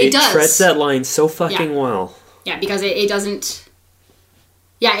well. It does. treads that line so fucking well. Yeah, because it doesn't.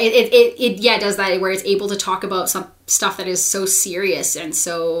 Yeah, it does that, where it's able to talk about some stuff that is so serious and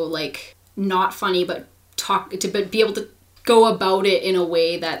so like not funny, but be able to go about it in a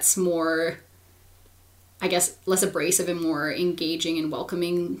way that's more, I guess, less abrasive and more engaging and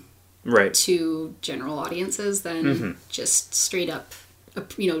welcoming, right, to general audiences than just straight up.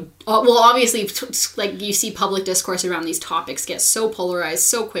 Well, obviously, like, you see public discourse around these topics get so polarized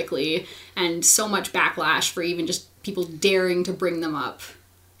so quickly, and so much backlash for even just people daring to bring them up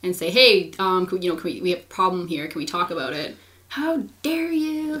and say, "Hey, we have a problem here. Can we talk about it?" How dare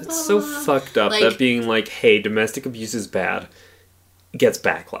you? It's blah, so blah. fucked up that being like, "Hey, domestic abuse is bad," gets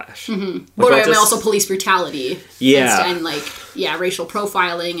backlash. But also police brutality. Yeah. And racial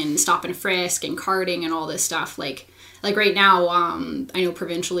profiling and stop and frisk and carding and all this stuff. Like right now, I know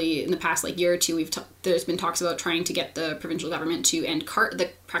provincially in the past year or two, there's been talks about trying to get the provincial government to end the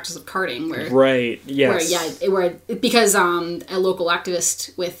practice of carding. Where because a local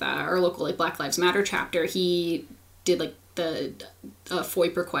activist with our local Black Lives Matter chapter, he did the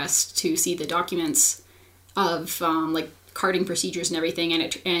FOIP request to see the documents of carding procedures and everything,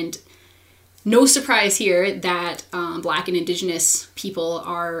 and no surprise here that Black and Indigenous people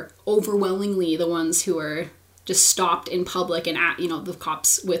are overwhelmingly the ones who are just stopped in public and the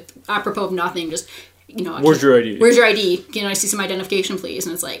cops with apropos of nothing, just where's your ID? Where's your ID? Can I see some identification, please?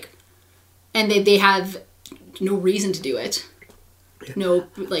 And it's like, and they have no reason to do it. No,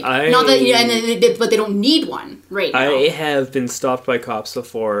 not that, but they don't need one right now. I have been stopped by cops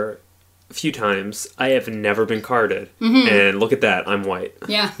before a few times. I have never been carded, and look at that, I'm white.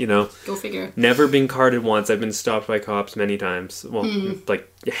 Yeah, go figure. Never been carded once. I've been stopped by cops many times. Well,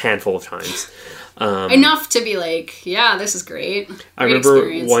 a handful of times. Enough to be like, yeah, this is great. I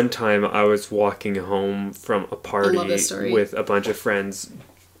remember one time I was walking home from a party with a bunch of friends,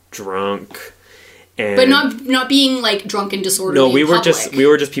 drunk. But not being drunk and disorderly. No, we were just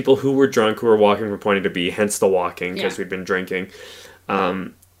people who were drunk who were walking from point A to B, hence the walking, because we'd been drinking.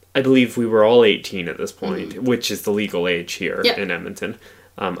 I believe we were all 18 at this point, which is the legal age here in Edmonton.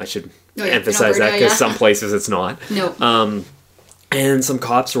 I should emphasize that, because some places it's not. No. And some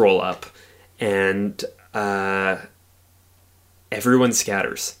cops roll up, and everyone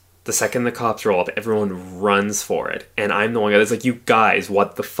scatters. The second the cops roll up, everyone runs for it. And I'm the one that's like, you guys,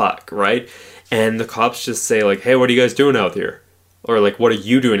 what the fuck, right? And the cops just say, hey, what are you guys doing out here? Or, what are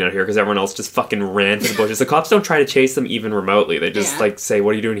you doing out here? Because everyone else just fucking ran for the bushes. The cops don't try to chase them even remotely. They just, say,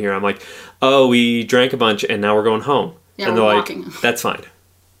 what are you doing here? I'm like, oh, we drank a bunch, and now we're going home. Yeah, and they're we're like, walking. That's fine. Okay.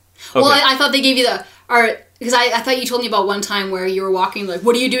 Well, I thought they gave you because I thought you told me about one time where you were walking,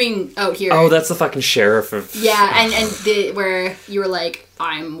 what are you doing out here? Oh, that's the fucking sheriff of... Yeah, where you were like,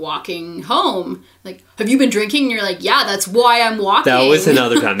 I'm walking home. Have you been drinking? And you're like, yeah, that's why I'm walking. That was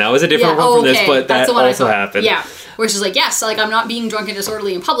another time. That was a different one from this, but that also happened. Yeah, where she's like, yes, I'm not being drunk and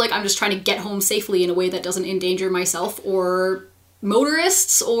disorderly in public. I'm just trying to get home safely in a way that doesn't endanger myself or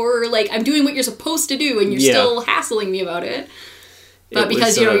motorists, or I'm doing what you're supposed to do, and you're still hassling me about it. But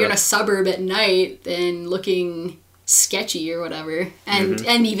because you're in a suburb at night and looking sketchy or whatever, and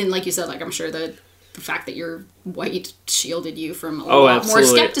even like you said, I'm sure the fact that you're white shielded you from a lot more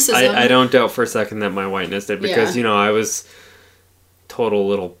skepticism. I don't doubt for a second that my whiteness did, because I was total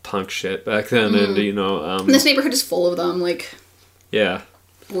little punk shit back then, and this neighborhood is full of them,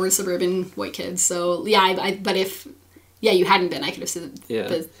 born suburban white kids. So but if you hadn't been, I could have said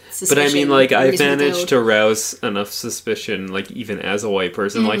the suspicion. But I mean, I managed to rouse enough suspicion, even as a white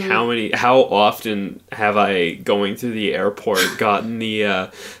person. How often have I, going through the airport, gotten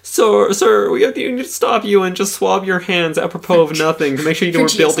the, sir, we need to stop you and just swab your hands apropos of nothing to make sure you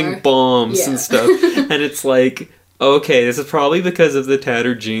weren't building bombs and stuff. And it's okay, this is probably because of the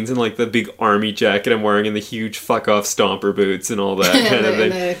tattered jeans and the big army jacket I'm wearing and the huge fuck off stomper boots and all that kind of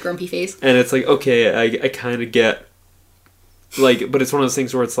thing. And the grumpy face. And it's okay, I kind of get... but it's one of those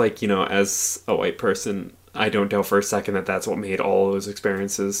things where it's as a white person, I don't doubt for a second that that's what made all those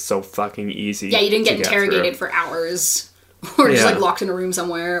experiences so fucking easy. Yeah, you didn't get interrogated for hours, or just locked in a room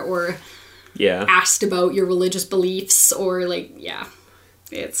somewhere, or asked about your religious beliefs, or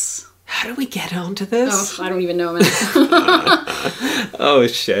it's... How do we get onto this? Oh, I don't even know, man. Oh,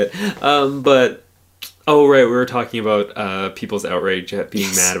 shit. But... Oh, right, we were talking about people's outrage at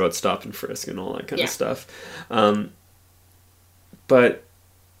being mad about stop and frisk and all that kind of stuff. But,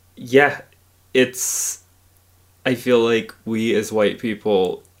 it's I feel like we as white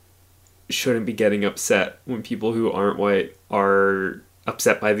people shouldn't be getting upset when people who aren't white are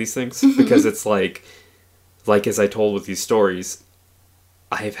upset by these things, because it's like as I told with these stories,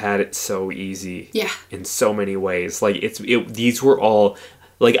 I've had it so easy in so many ways. Like these were all,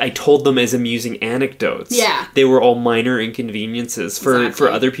 like, I told them as amusing anecdotes. Yeah. They were all minor inconveniences. For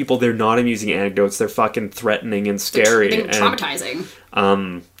other people, they're not amusing anecdotes. They're fucking threatening and scary. They're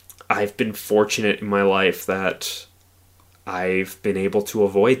traumatizing. I've been fortunate in my life that I've been able to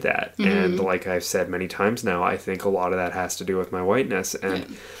avoid that. And like I've said many times now, I think a lot of that has to do with my whiteness.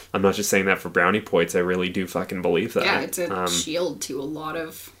 And I'm not just saying that for brownie points. I really do fucking believe that. Yeah, it's a shield to a lot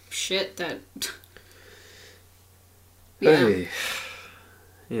of shit that... Hey.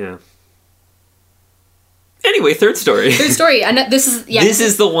 Yeah. Anyway, third story. Third story. And this is this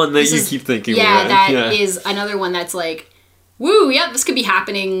is the one that you keep thinking about. Yeah, that is another one that's like, woo, yeah, this could be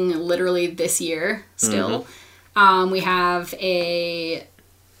happening literally this year still. We have a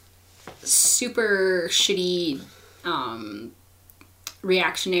super shitty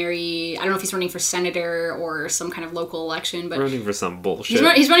reactionary, I don't know if he's running for senator or some kind of local election, but running for some bullshit.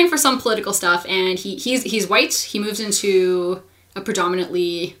 He's running for some political stuff, and he's white. He moves into a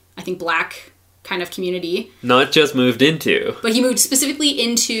predominantly, I think, black kind of community. Not just moved into, but he moved specifically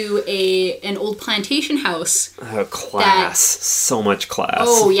into an old plantation house. Class. So much class.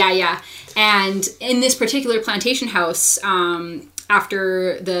 Oh, yeah. And in this particular plantation house,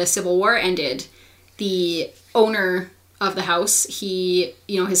 after the Civil War ended, the owner of the house,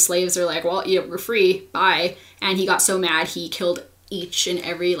 his slaves are like, well, we're free, bye. And he got so mad, he killed each and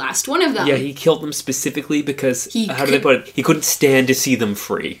every last one of them. Yeah, he killed them specifically because, how do they put it? He couldn't stand to see them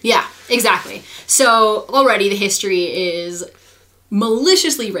free. Yeah, exactly. So already the history is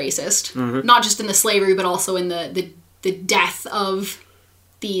maliciously racist, not just in the slavery, but also in the death of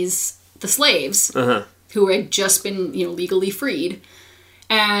the slaves who had just been legally freed.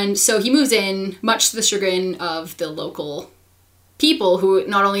 And so he moves in, much to the chagrin of the local people, who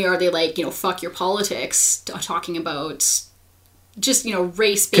not only are they like, fuck your politics, talking about just,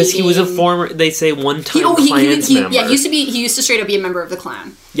 race baiting. Because he was a former, they say, one-time Klans member. Yeah, he used to straight up be a member of the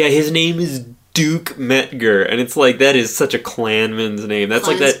Klan. Yeah, his name is Duke Metger, and it's like, that is such a Klanman's name. That's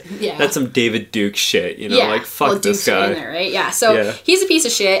that's some David Duke shit, like, fuck this guy. In there, right? Yeah, so he's a piece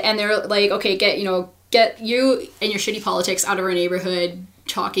of shit, and they're like, okay, get you and your shitty politics out of our neighborhood,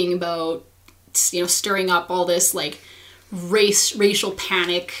 talking about, stirring up all this, like, racial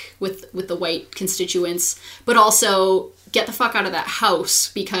panic with the white constituents, but also get the fuck out of that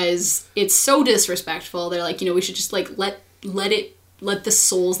house because it's so disrespectful. They're like, we should just, like, let the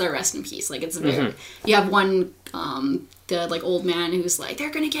souls that rest in peace. Like, it's very, you have one, the, like, old man who's like,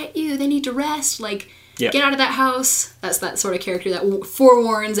 they're gonna get you, they need to rest, like, get out of that house. That's that sort of character that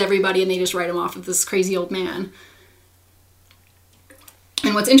forewarns everybody, and they just write him off with this crazy old man.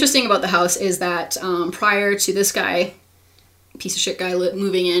 And what's interesting about the house is that prior to this guy, piece of shit guy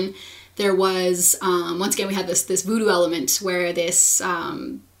moving in, there was, once again, we had this voodoo element where this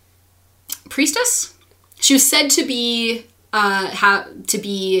priestess, she was said to be a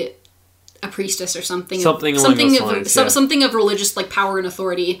priestess or something. Something along those lines, something of religious, like, power and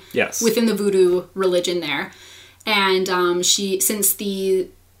authority within the voodoo religion there. And since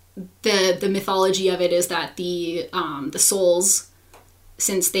the mythology of it is that the souls,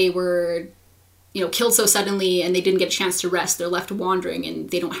 since they were, killed so suddenly and they didn't get a chance to rest, they're left wandering and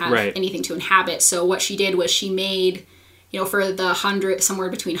they don't have anything to inhabit. So what she did was she made, for the somewhere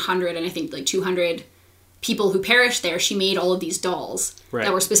between 100 and I think like 200 people who perished there, she made all of these dolls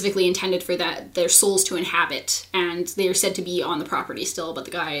that were specifically intended for their souls to inhabit. And they are said to be on the property still, but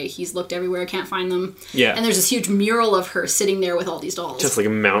the guy, he's looked everywhere, can't find them. Yeah. And there's this huge mural of her sitting there with all these dolls. Just like a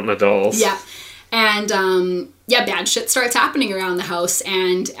mountain of dolls. Yeah. And, bad shit starts happening around the house,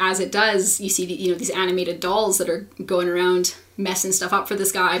 and as it does, you see, these animated dolls that are going around messing stuff up for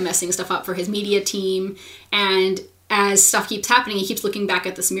this guy, messing stuff up for his media team, and as stuff keeps happening, he keeps looking back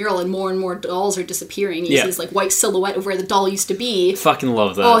at this mural, and more dolls are disappearing. You see this, like, white silhouette of where the doll used to be. Fucking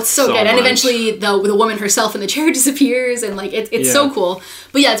love that. Oh, it's so good. Much. And eventually, the woman herself in the chair disappears, and, like, it's so cool.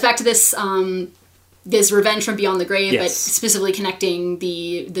 But yeah, it's back to this, this revenge from beyond the grave, but specifically connecting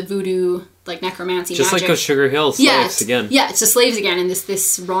the voodoo, like, necromancy just magic. Like those Sugar Hill slaves again. Yeah, it's the slaves again, and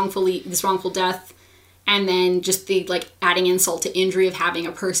this wrongful death, and then just the, like, adding insult to injury of having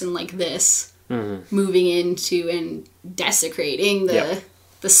a person like this moving into and desecrating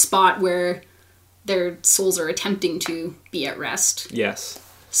the spot where their souls are attempting to be at rest. Yes.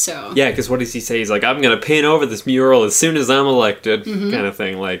 So. Yeah, because what does he say? He's like, I'm going to paint over this mural as soon as I'm elected, kind of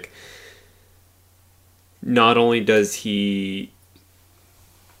thing. Like, not only does he...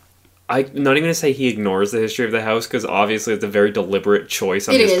 I'm not even going to say he ignores the history of the house, because obviously it's a very deliberate choice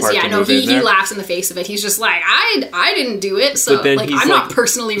on It his is, part yeah. to No, move in he there. laughs in the face of it. He's just like, I didn't do it, so But then like he's I'm like- not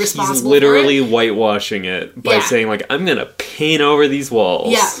personally responsible. He's literally for it. whitewashing it by Yeah. saying, like, I'm going to paint over these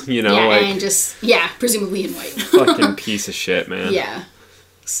walls. Yeah, You know, yeah, like, and just presumably in white. fucking piece of shit, man. Yeah.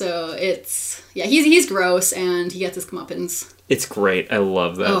 So it's he's gross and he gets his comeuppance. It's great. I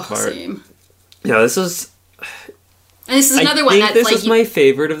love that part. Same. Yeah, this is... And this is another I one think that's this like is my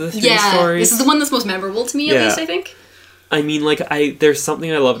favorite of the three stories. this is the one that's most memorable to me at Yeah. least, I think. I mean, like, there's something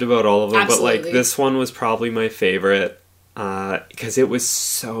I loved about all of them, but, like, Absolutely. this one was probably my favorite, because it was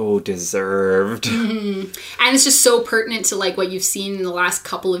so deserved. And it's just so pertinent to, like, what you've seen in the last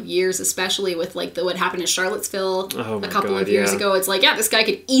couple of years, especially with, like, what happened in Charlottesville Oh my a couple God, of years yeah. ago. It's like, this guy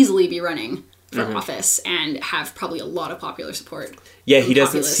could easily be running for Mm-hmm. office and have probably a lot of popular support. Yeah, he from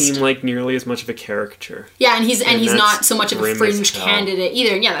doesn't populist. seem like nearly as much of a caricature. Yeah, and he's that's not so much of a grim as fringe hell. candidate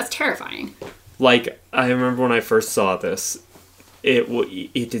either. And yeah, that's terrifying. Like, I remember when I first saw this,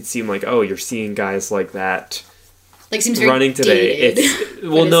 it did seem like, oh, you're seeing guys like that Like, seems very running today. dated. It's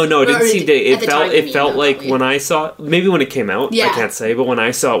well, no, it didn't seem dated. It felt like when I saw, maybe when it came out, I Yeah. can't say, but when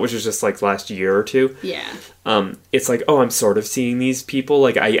I saw it, which was just like last year or two, Yeah. it's like, oh, I'm sort of seeing these people.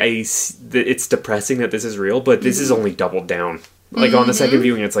 Like, it's depressing that this is real, but this is only doubled down. Like, on the second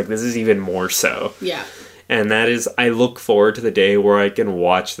viewing, it's like, this is even more so. Yeah. And that is, I look forward to the day where I can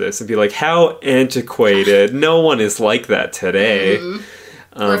watch this and be like, how antiquated. No one is like that today.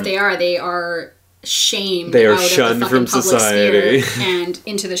 Or if they are shamed. They are out shunned of the from fucking public society. sphere and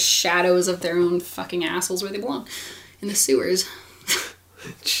into the shadows of their own fucking assholes where they belong, in the sewers,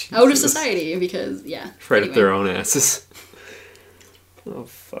 out of Jesus. society. Because Right up their own asses. Oh,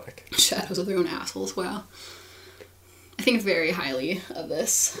 fuck. shadows of their own assholes. Wow. I think very highly of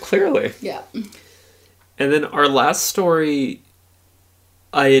this. Clearly. Yeah. And then our last story,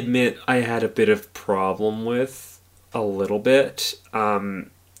 I admit I had a bit of problem with a little bit.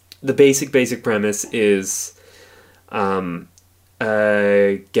 The basic premise is a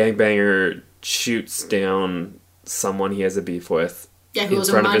gangbanger shoots down someone he has a beef with. Yeah, who in owes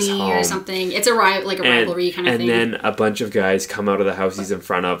him front of his money or home. something. It's a rivalry kind of thing. And then a bunch of guys come out of the house he's in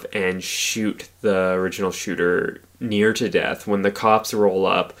front of and shoot the original shooter near to death when the cops roll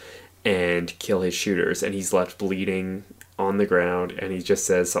up and kill his shooters, and he's left bleeding on the ground, and he just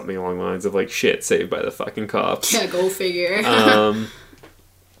says something along the lines of, like, shit, saved by the fucking cops. Yeah, go figure.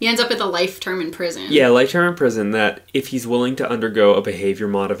 He ends up with a life term in prison. Yeah, life term in prison, that if he's willing to undergo a behavior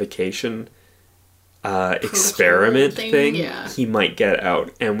modification experiment thing, yeah. he might get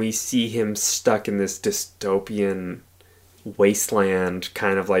out. And we see him stuck in this dystopian wasteland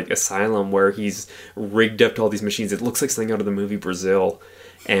kind of like asylum where he's rigged up to all these machines. It looks like something out of the movie Brazil.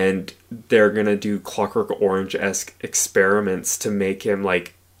 And they're gonna do Clockwork Orange-esque experiments to make him,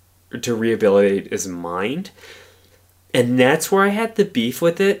 like, to rehabilitate his mind. And that's where I had the beef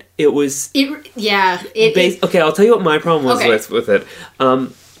with it. It was... okay, I'll tell you what my problem was with it.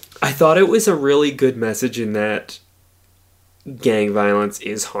 I thought it was a really good message in that gang violence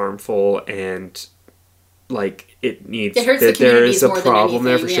is harmful and, like, it needs... It hurts that the there communities is a more than problem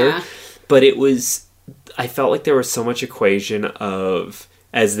there for anything, sure. yeah. But it was... I felt like there was so much equation of,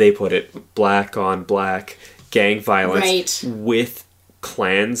 as they put it, black on black gang violence with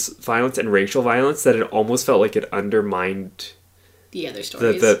clans violence and racial violence that it almost felt like it undermined the other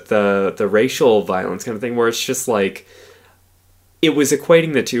stories. the racial violence kind of thing, where it's just like, it was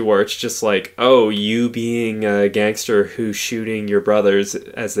equating the two, where it's just like, oh, you being a gangster who's shooting your brothers,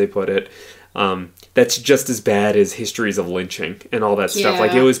 as they put it, that's just as bad as histories of lynching and all that stuff.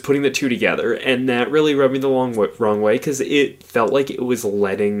 Like, it was putting the two together, and that really rubbed me the wrong way, because it felt like it was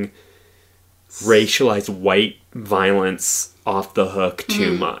letting racialized white violence off the hook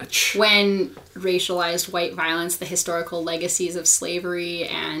too much. When racialized white violence, the historical legacies of slavery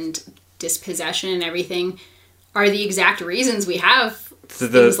and dispossession and everything are the exact reasons we have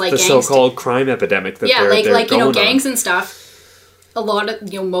things like the so-called crime epidemic that they're going gangs on. and stuff. A lot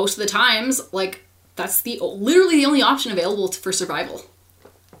of, most of the times, like, that's literally the only option available for survival.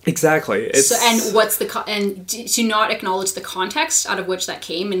 Exactly. And what's to not acknowledge the context out of which that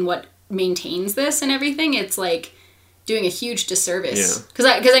came and what maintains this and everything, it's like doing a huge disservice. Because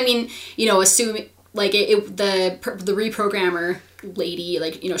I mean, assume, like, the reprogrammer lady,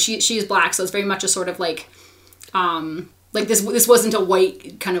 like, she's black, so it's very much a sort of like this wasn't a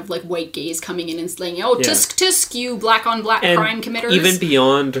white kind of like white gaze coming in and saying, to skew black on black crime committers. Even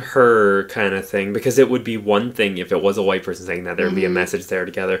beyond her kind of thing, because it would be one thing if it was a white person saying that, there would be a message there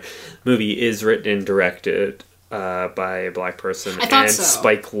together. The movie is written and directed by a black person, I thought and so.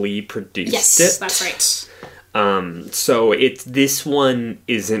 Spike Lee produced it. Yes, that's right. So this one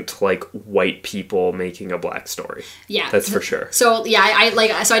isn't like white people making a black story. Yeah, that's for sure. So yeah, I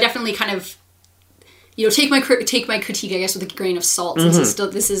definitely kind of, take my critique, I guess, with a grain of salt, since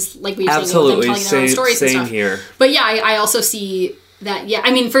this is like we were saying, them telling their own stories and stuff. Same here. But yeah, I also see that. Yeah,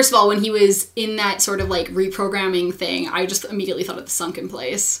 I mean, first of all, when he was in that sort of like reprogramming thing, I just immediately thought of The Sunken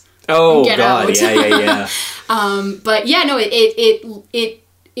Place. Oh God, yeah. But yeah, no,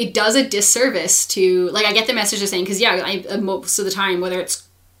 it does a disservice to, like, I get the message of saying, because most of the time, whether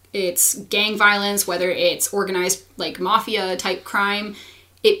it's gang violence, whether it's organized like mafia type crime,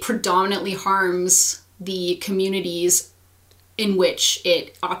 it predominantly harms the communities in which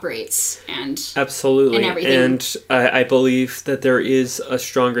it operates and everything. And I believe that there is a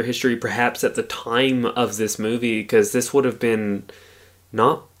stronger history perhaps at the time of this movie, because this would have been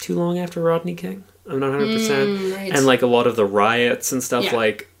not too long after Rodney King. I'm not 100%. Right. And like a lot of the riots and stuff,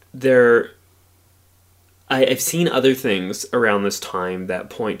 like I've seen other things around this time that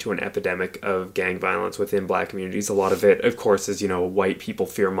point to an epidemic of gang violence within black communities. A lot of it, of course, is, white people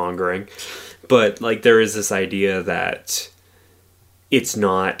fear-mongering. But like there is this idea that it's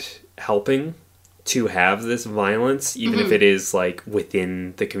not helping to have this violence, even if it is like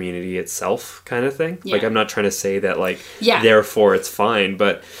within the community itself kind of thing. Yeah. Like I'm not trying to say that like therefore it's fine,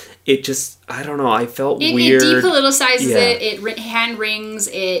 but it just, I don't know, I felt weird. It depoliticizes it, it hand wrings,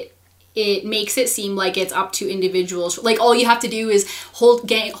 it makes it seem like it's up to individuals. Like all you have to do is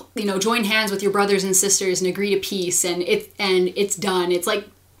join hands with your brothers and sisters and agree to peace, and it's done. It's like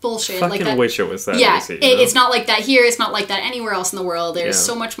bullshit. Fucking like that. Wish it was that easy. It's not like that here. It's not like that anywhere else in the world. There's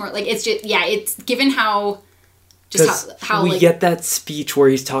so much more. Like it's just it's given how. How we get that speech where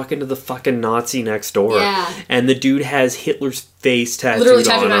he's talking to the fucking Nazi next door, and the dude has Hitler's face tattooed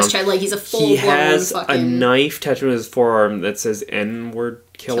on his chest, like he's a full. He has a knife tattooed on his forearm that says "N-word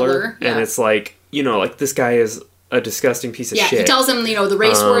killer," and it's like like this guy is a disgusting piece of shit. He tells him, the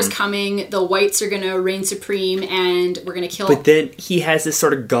race war is coming, the whites are going to reign supreme, and we're going to kill... But then he has this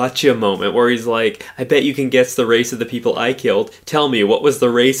sort of gotcha moment where he's like, I bet you can guess the race of the people I killed. Tell me, what was the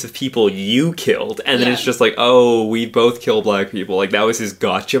race of people you killed? And then it's just like, oh, we both killed black people. Like, that was his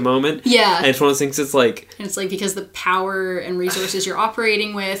gotcha moment. Yeah. And it's one of those things that's like... And it's like, because the power and resources you're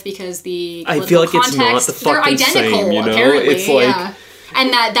operating with, because the I feel like context, it's not the fucking they're identical, same, apparently. It's like...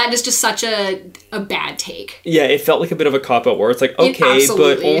 And that is just such a bad take. Yeah, it felt like a bit of a cop-out where it's like, okay,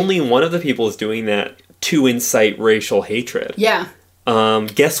 but only one of the people is doing that to incite racial hatred. Yeah.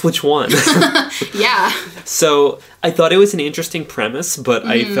 Guess which one? Yeah. So, I thought it was an interesting premise, but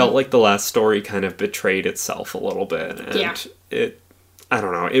I felt like the last story kind of betrayed itself a little bit. And I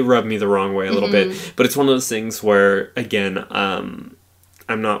don't know, it rubbed me the wrong way a little bit. But it's one of those things where, again,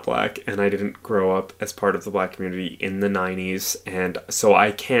 I'm not black, and I didn't grow up as part of the black community in the 90s, and so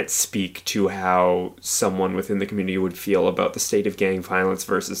I can't speak to how someone within the community would feel about the state of gang violence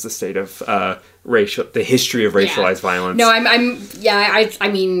versus the state of the history of racialized violence. No, I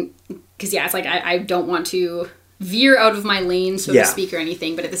mean, because it's like, I don't want to veer out of my lane, so to speak, or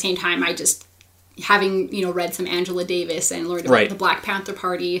anything, but at the same time, I just, having, read some Angela Davis and learned about the Black Panther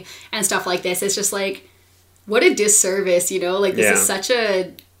Party and stuff like this, it's just like, what a disservice, like this is such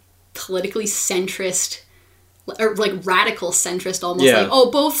a politically centrist, or like radical centrist almost, like,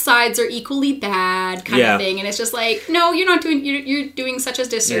 oh, both sides are equally bad kind of thing. And it's just like, no, you're doing such a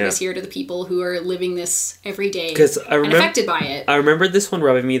disservice here to the people who are living this every day and affected by it. I remember this one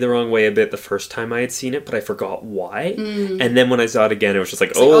rubbing me the wrong way a bit the first time I had seen it, but I forgot why. And then when I saw it again, it was just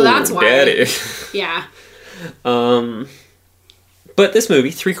like, oh, that's why. Daddy. Yeah. But this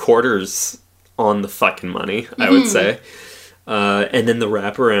movie, 3/4 on the fucking money, I would say. And then the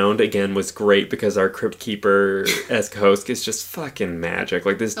wraparound, again, was great because our Crypt Keeper as co-host is just fucking magic.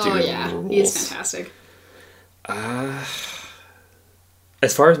 Like, this dude rules. He's fantastic. As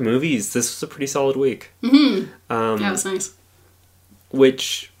far as movies, this was a pretty solid week. That was nice.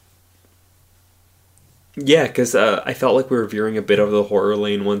 Which... Yeah, because I felt like we were veering a bit over the horror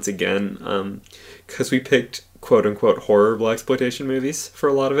lane once again. Because we picked quote-unquote horror blaxploitation movies for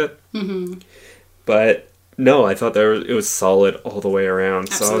a lot of it. But no, I thought it was solid all the way around.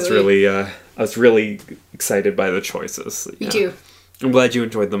 Absolutely. So I was really excited by the choices. Me too. I'm glad you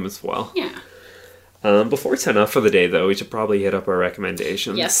enjoyed them as well. Yeah. Before we sign off for the day, though, we should probably hit up our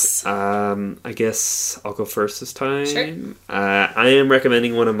recommendations. Yes. I guess I'll go first this time. Sure. I am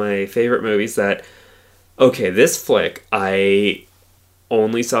recommending one of my favorite movies that... Okay, this flick I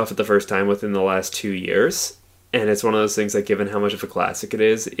only saw for the first time within the last 2 years. And it's one of those things that, given how much of a classic it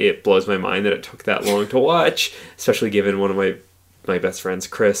is, it blows my mind that it took that long to watch. Especially given one of my best friends,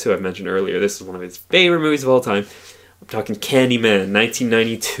 Chris, who I've mentioned earlier, this is one of his favorite movies of all time. talking Candyman,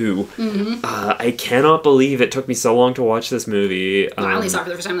 1992. I cannot believe it took me so long to watch this movie. I only saw it for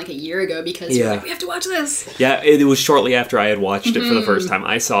the first time like a year ago because you're like, we have to watch this. Yeah, it was shortly after I had watched it for the first time.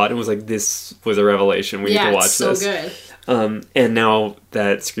 I saw it and was like, this was a revelation. We need to watch this. Yeah, it's so good. And now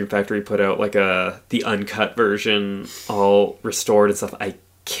that Scream Factory put out like the uncut version, all restored and stuff, I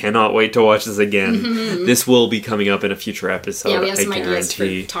cannot wait to watch this again. This will be coming up in a future episode. Yeah, we have some ideas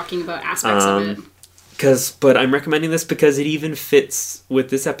for talking about aspects of it. But I'm recommending this because it even fits with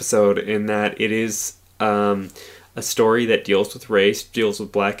this episode in that it is a story that deals with race, deals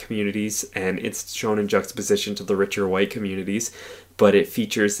with black communities, and it's shown in juxtaposition to the richer white communities. But it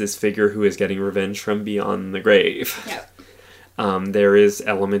features this figure who is getting revenge from beyond the grave. Yep. There is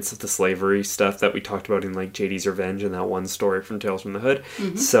elements of the slavery stuff that we talked about in like JD's Revenge and that one story from Tales from the Hood.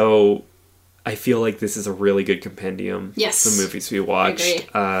 So I feel like this is a really good compendium. Yes. The movies we watched.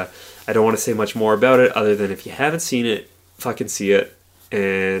 I don't want to say much more about it other than if you haven't seen it, fucking see it.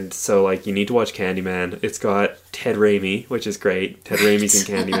 And so, like, you need to watch Candyman. It's got Ted Raimi, which is great. Ted Raimi's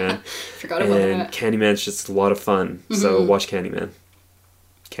in Candyman. Forgot about and that. Candyman's just a lot of fun. So watch Candyman.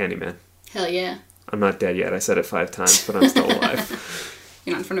 Candyman. Hell yeah. I'm not dead yet. I said it 5 times, but I'm still alive.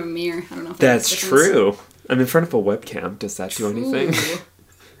 You're not in front of a mirror. I don't know if That's makes a difference. true. I'm in front of a webcam. Does that do anything?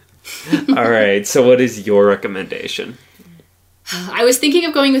 All right. So what is your recommendation? I was thinking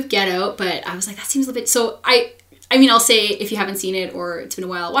of going with Get Out, but I was like, that seems a bit... So I mean, I'll say if you haven't seen it or it's been a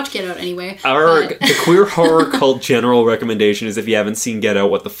while, watch Get Out anyway. The queer horror cult general recommendation is if you haven't seen Get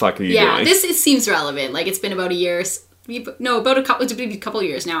Out, what the fuck are you doing? Yeah, this seems relevant. Like, it's been about a year. No, about a couple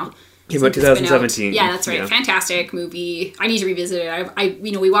years now. Came out 2017. Yeah, that's right. Yeah. Fantastic movie. I need to revisit it.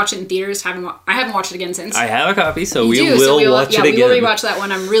 We watched it in theaters. I haven't watched it again since. I have a copy, so we will watch it again. Yeah, we will rewatch that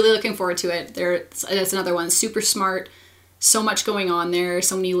one. I'm really looking forward to it. It's another one. Super smart. So much going on there.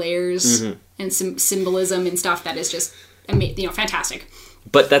 So many layers and some symbolism and stuff that is just fantastic.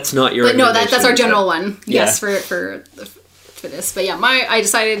 But that's not your. But no, that's our general one. Yeah. Yes, for this. But yeah, I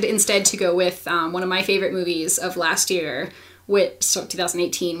decided instead to go with one of my favorite movies of last year.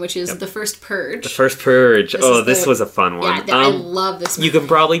 2018, which is The First Purge. The First Purge. This was a fun one. Yeah, I love this movie. You can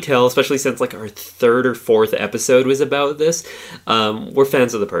probably tell, especially since like our 3rd or 4th episode was about this. We're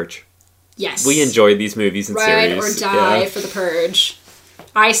fans of The Purge. Yes. We enjoyed these movies and series. Ride or die for The Purge.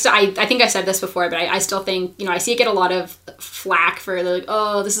 I think I said this before, but I still think, I see it get a lot of flack for like,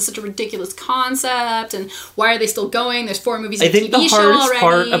 oh, this is such a ridiculous concept, and why are they still going? There's 4 movies and a TV show already. I think the hardest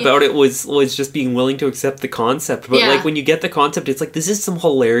part about it was just being willing to accept the concept. But like when you get the concept, it's like, this is some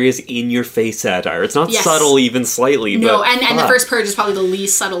hilarious in-your-face satire. It's not subtle even slightly. No, and The First Purge is probably the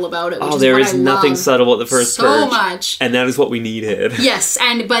least subtle about it, which is there what is I nothing love subtle at The First Purge. So much. And that is what we needed. Yes,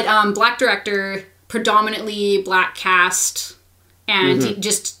 but black director, predominantly black cast, and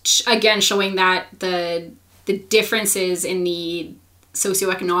just again showing that the differences in the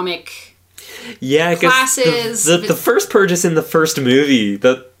socioeconomic classes. The first Purge is in the first movie.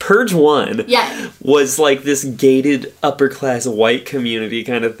 The Purge 1 was like this gated upper class white community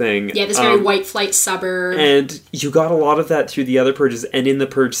kind of thing. Yeah, this very white flight suburb. And you got a lot of that through the other Purges, and in the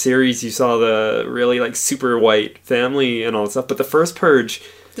Purge series you saw the really like super white family and all that stuff. But the first Purge,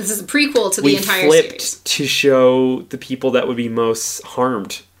 this is a prequel to the entire series. We flipped series. To show the people that would be most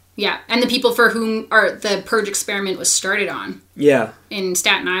harmed. Yeah, and the people for whom the Purge experiment was started on. Yeah. In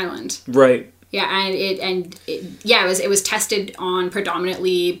Staten Island. Right. Yeah, and it was tested on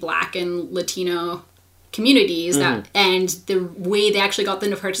predominantly black and Latino communities and the way they actually got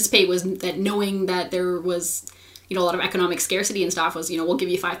them to participate was that knowing that there was a lot of economic scarcity and stuff was we'll give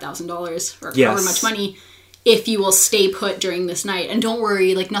you $5,000 or however much money if you will stay put during this night. And don't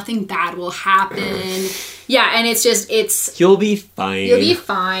worry, like, nothing bad will happen. Yeah, and You'll be fine. You'll be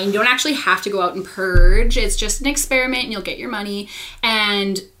fine. You don't actually have to go out and purge. It's just an experiment, and you'll get your money.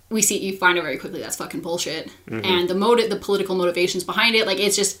 And you find out very quickly that's fucking bullshit. And the political motivations behind it, like,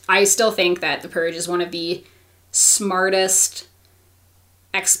 it's just, I still think that The Purge is one of the smartest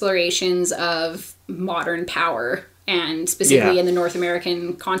explorations of modern power, and specifically in the North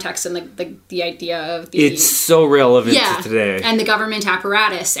American context, and the idea of it's so relevant to today, and the government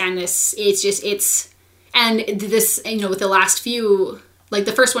apparatus, and this with the last few, like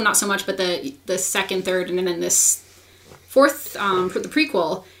the first one not so much, but the second, third, and then this fourth, the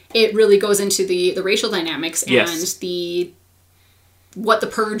prequel, it really goes into the racial dynamics and what the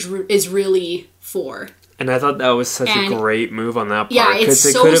Purge is really for. And I thought that was such a great move on that part. Because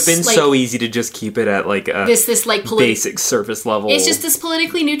it could have been so easy to just keep it at like a basic surface level. It's just this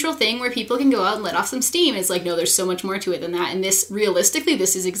politically neutral thing where people can go out and let off some steam. It's like, no, there's so much more to it than that. And this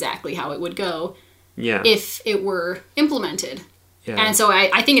is exactly how it would go if it were implemented. Yeah. And so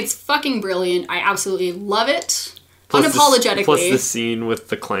I think it's fucking brilliant. I absolutely love it. unapologetically. Plus the scene with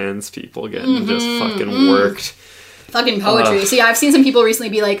the clans people getting just fucking worked. Fucking poetry. See, I've seen some people recently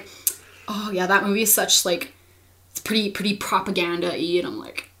be like, oh yeah, that movie is such like, it's pretty propaganda-y, and I'm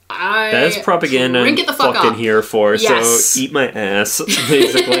like, that's propaganda I'm fucking here for, yes. So eat my ass,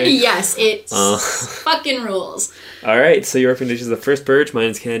 basically. Yes, it's fucking rules. Alright, so your recommendation is The First Purge,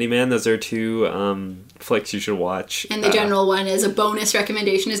 mine's Candyman. Those are two flicks you should watch. And the general one is a bonus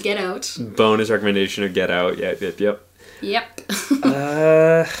recommendation is Get Out. Bonus recommendation of Get Out, yep. Yep.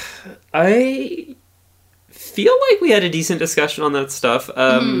 I feel like we had a decent discussion on that stuff.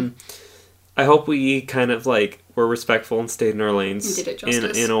 I hope we kind of like were respectful and stayed in our lanes did it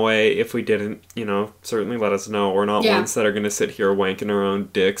justice. in a way. If we didn't, certainly let us know. We're not ones that are going to sit here wanking our own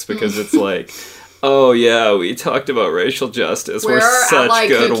dicks because it's like, oh yeah, we talked about racial justice. We're such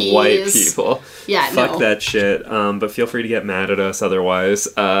good cookies. White people. Yeah, fuck that shit. But feel free to get mad at us otherwise.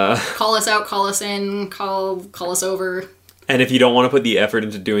 Call us out, call us in, call us over. And if you don't want to put the effort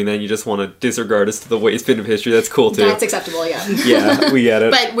into doing that, you just want to disregard us to the waste bin of history, that's cool too. That's acceptable, yeah. Yeah, we get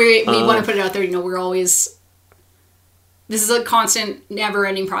it. But we want to put it out there, we're always... This is a constant,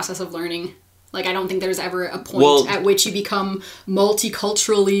 never-ending process of learning. Like, I don't think there's ever a point at which you become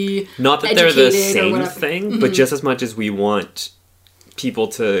multiculturally not that they're the same thing, but just as much as we want people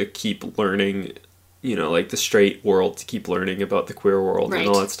to keep learning, like the straight world to keep learning about the queer world and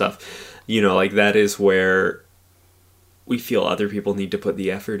all that stuff, like that is where... we feel other people need to put the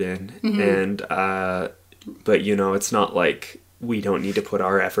effort in. And, but it's not like we don't need to put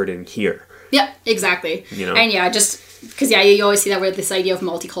our effort in here. Yeah, exactly. And yeah, just, because you always see that with this idea of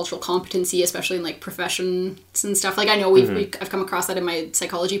multicultural competency, especially in like professions and stuff. Like I know I've come across that in my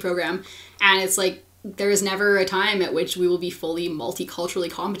psychology program, and it's like, there is never a time at which we will be fully multiculturally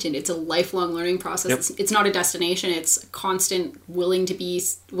competent. It's a lifelong learning process. It's not a destination. It's a constant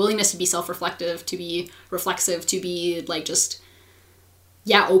willingness to be self-reflective, to be reflexive, to be like just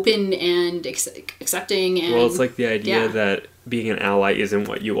open and accepting. And it's like the idea that being an ally isn't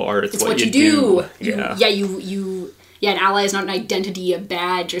what you are. It's what you do. Yeah. An ally is not an identity, a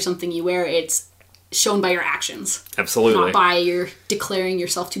badge, or something you wear. It's shown by your actions. Absolutely. Not by your declaring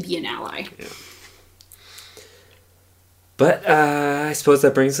yourself to be an ally. Yeah. But I suppose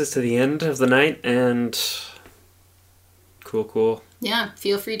that brings us to the end of the night, and cool. Yeah,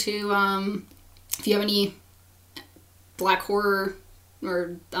 feel free to, if you have any black horror,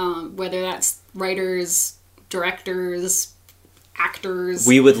 or whether that's writers, directors, actors.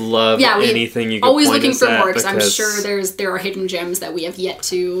 We would love anything you could always point looking us for at, more, because I'm sure there are hidden gems that we have yet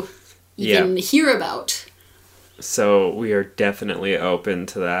to even hear about. So we are definitely open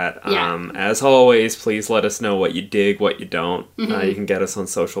to that. As always, please let us know what you dig, what you don't. You can get us on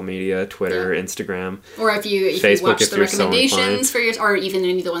social media, Twitter, Instagram. Or if you Facebook, watch the recommendations for or even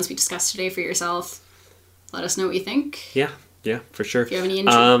any of the ones we discussed today for yourself, let us know what you think. Yeah, for sure. If you have any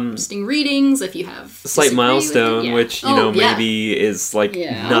interesting readings, if you have... A slight milestone, which, maybe is like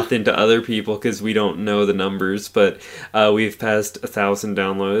nothing to other people because we don't know the numbers, but we've passed 1,000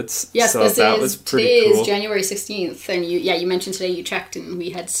 downloads. Yes, so was pretty today cool. is January 16th, and you mentioned today you checked and we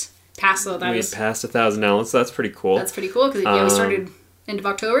had passed, so we had passed 1,000 downloads, so that's pretty cool. That's pretty cool, because we started end of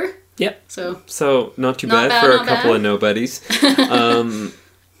October. Yep. So not too bad for a couple of nobodies.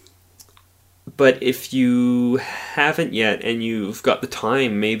 But if you haven't yet and you've got the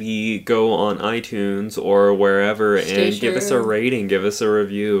time, maybe go on iTunes or wherever and give us a rating, give us a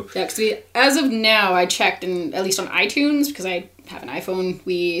review. Yeah, because as of now, I checked, and at least on iTunes, because I have an iPhone,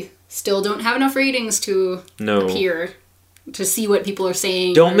 we still don't have enough ratings to appear to see what people are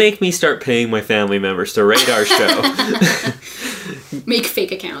saying. Don't make me start paying my family members to rate our show. Make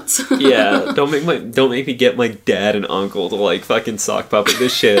fake accounts. Yeah, don't make me get my dad and uncle to like fucking sock puppet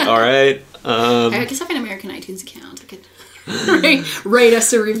this shit. All right. I guess I have an American iTunes account. I could write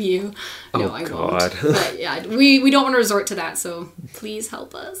us a review. No, I won't. But yeah, we don't want to resort to that, so please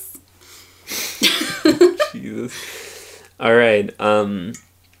help us. Jesus. All right.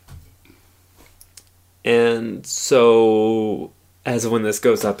 And so, as of when this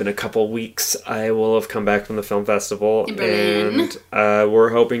goes up in a couple weeks, I will have come back from the film festival, in Berlin. And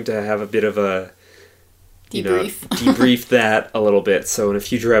we're hoping to have a bit of a debrief that a little bit. So in a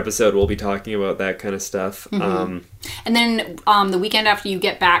future episode, we'll be talking about that kind of stuff. And then the weekend after you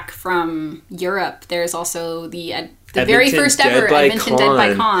get back from Europe, there's also the very first ever Edmonton Dead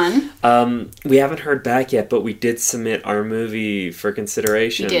by Con. We haven't heard back yet, but we did submit our movie for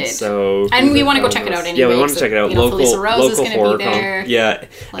consideration. We did. So and we want to go check it out anyway. Yeah, we want to check it out. Felisa Rose is going to be there. Yeah.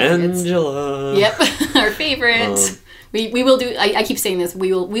 Angela. Yep. Our favorite. We will do, I keep saying this,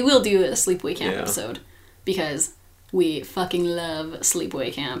 we will do a Sleepaway Camp episode. Because we fucking love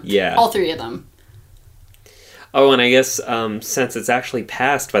Sleepaway Camp. Yeah. All three of them. Oh, and I guess since it's actually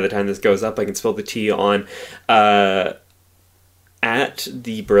passed by the time this goes up, I can spill the tea on at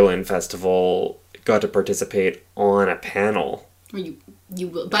the Berlin Festival, got to participate on a panel. You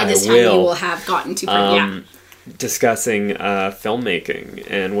will, by this time you will have gotten to discussing filmmaking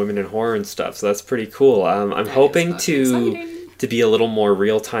and women in horror and stuff. So that's pretty cool. I'm hoping to be a little more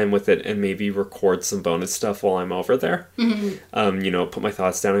real time with it and maybe record some bonus stuff while I'm over there. Mm-hmm. Put my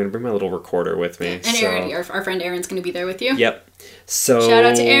thoughts down. I'm gonna bring my little recorder with me. And Erin, our friend Erin's gonna be there with you. Yep. So shout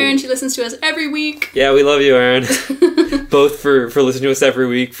out to Erin. She listens to us every week. Yeah, we love you, Erin. Both for listening to us every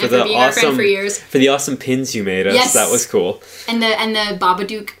week, for the being awesome our friend for years. For the awesome pins you made us. Yes. That was cool. And the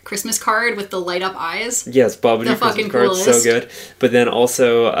Babadook Christmas card with the light up eyes. Yes, Babadook Christmas card, so good. But then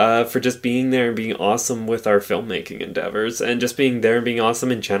also for just being there and being awesome with our filmmaking endeavors, and just being there and being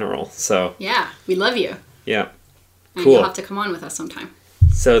awesome in general. So yeah, we love you. Yeah, and cool. You'll have to come on with us sometime.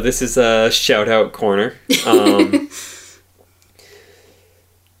 So this is a shout out corner. I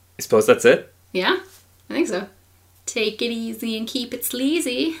suppose that's it? Yeah, I think so. Take it easy and keep it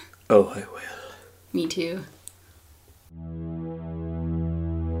sleazy. Oh, I will. Me too.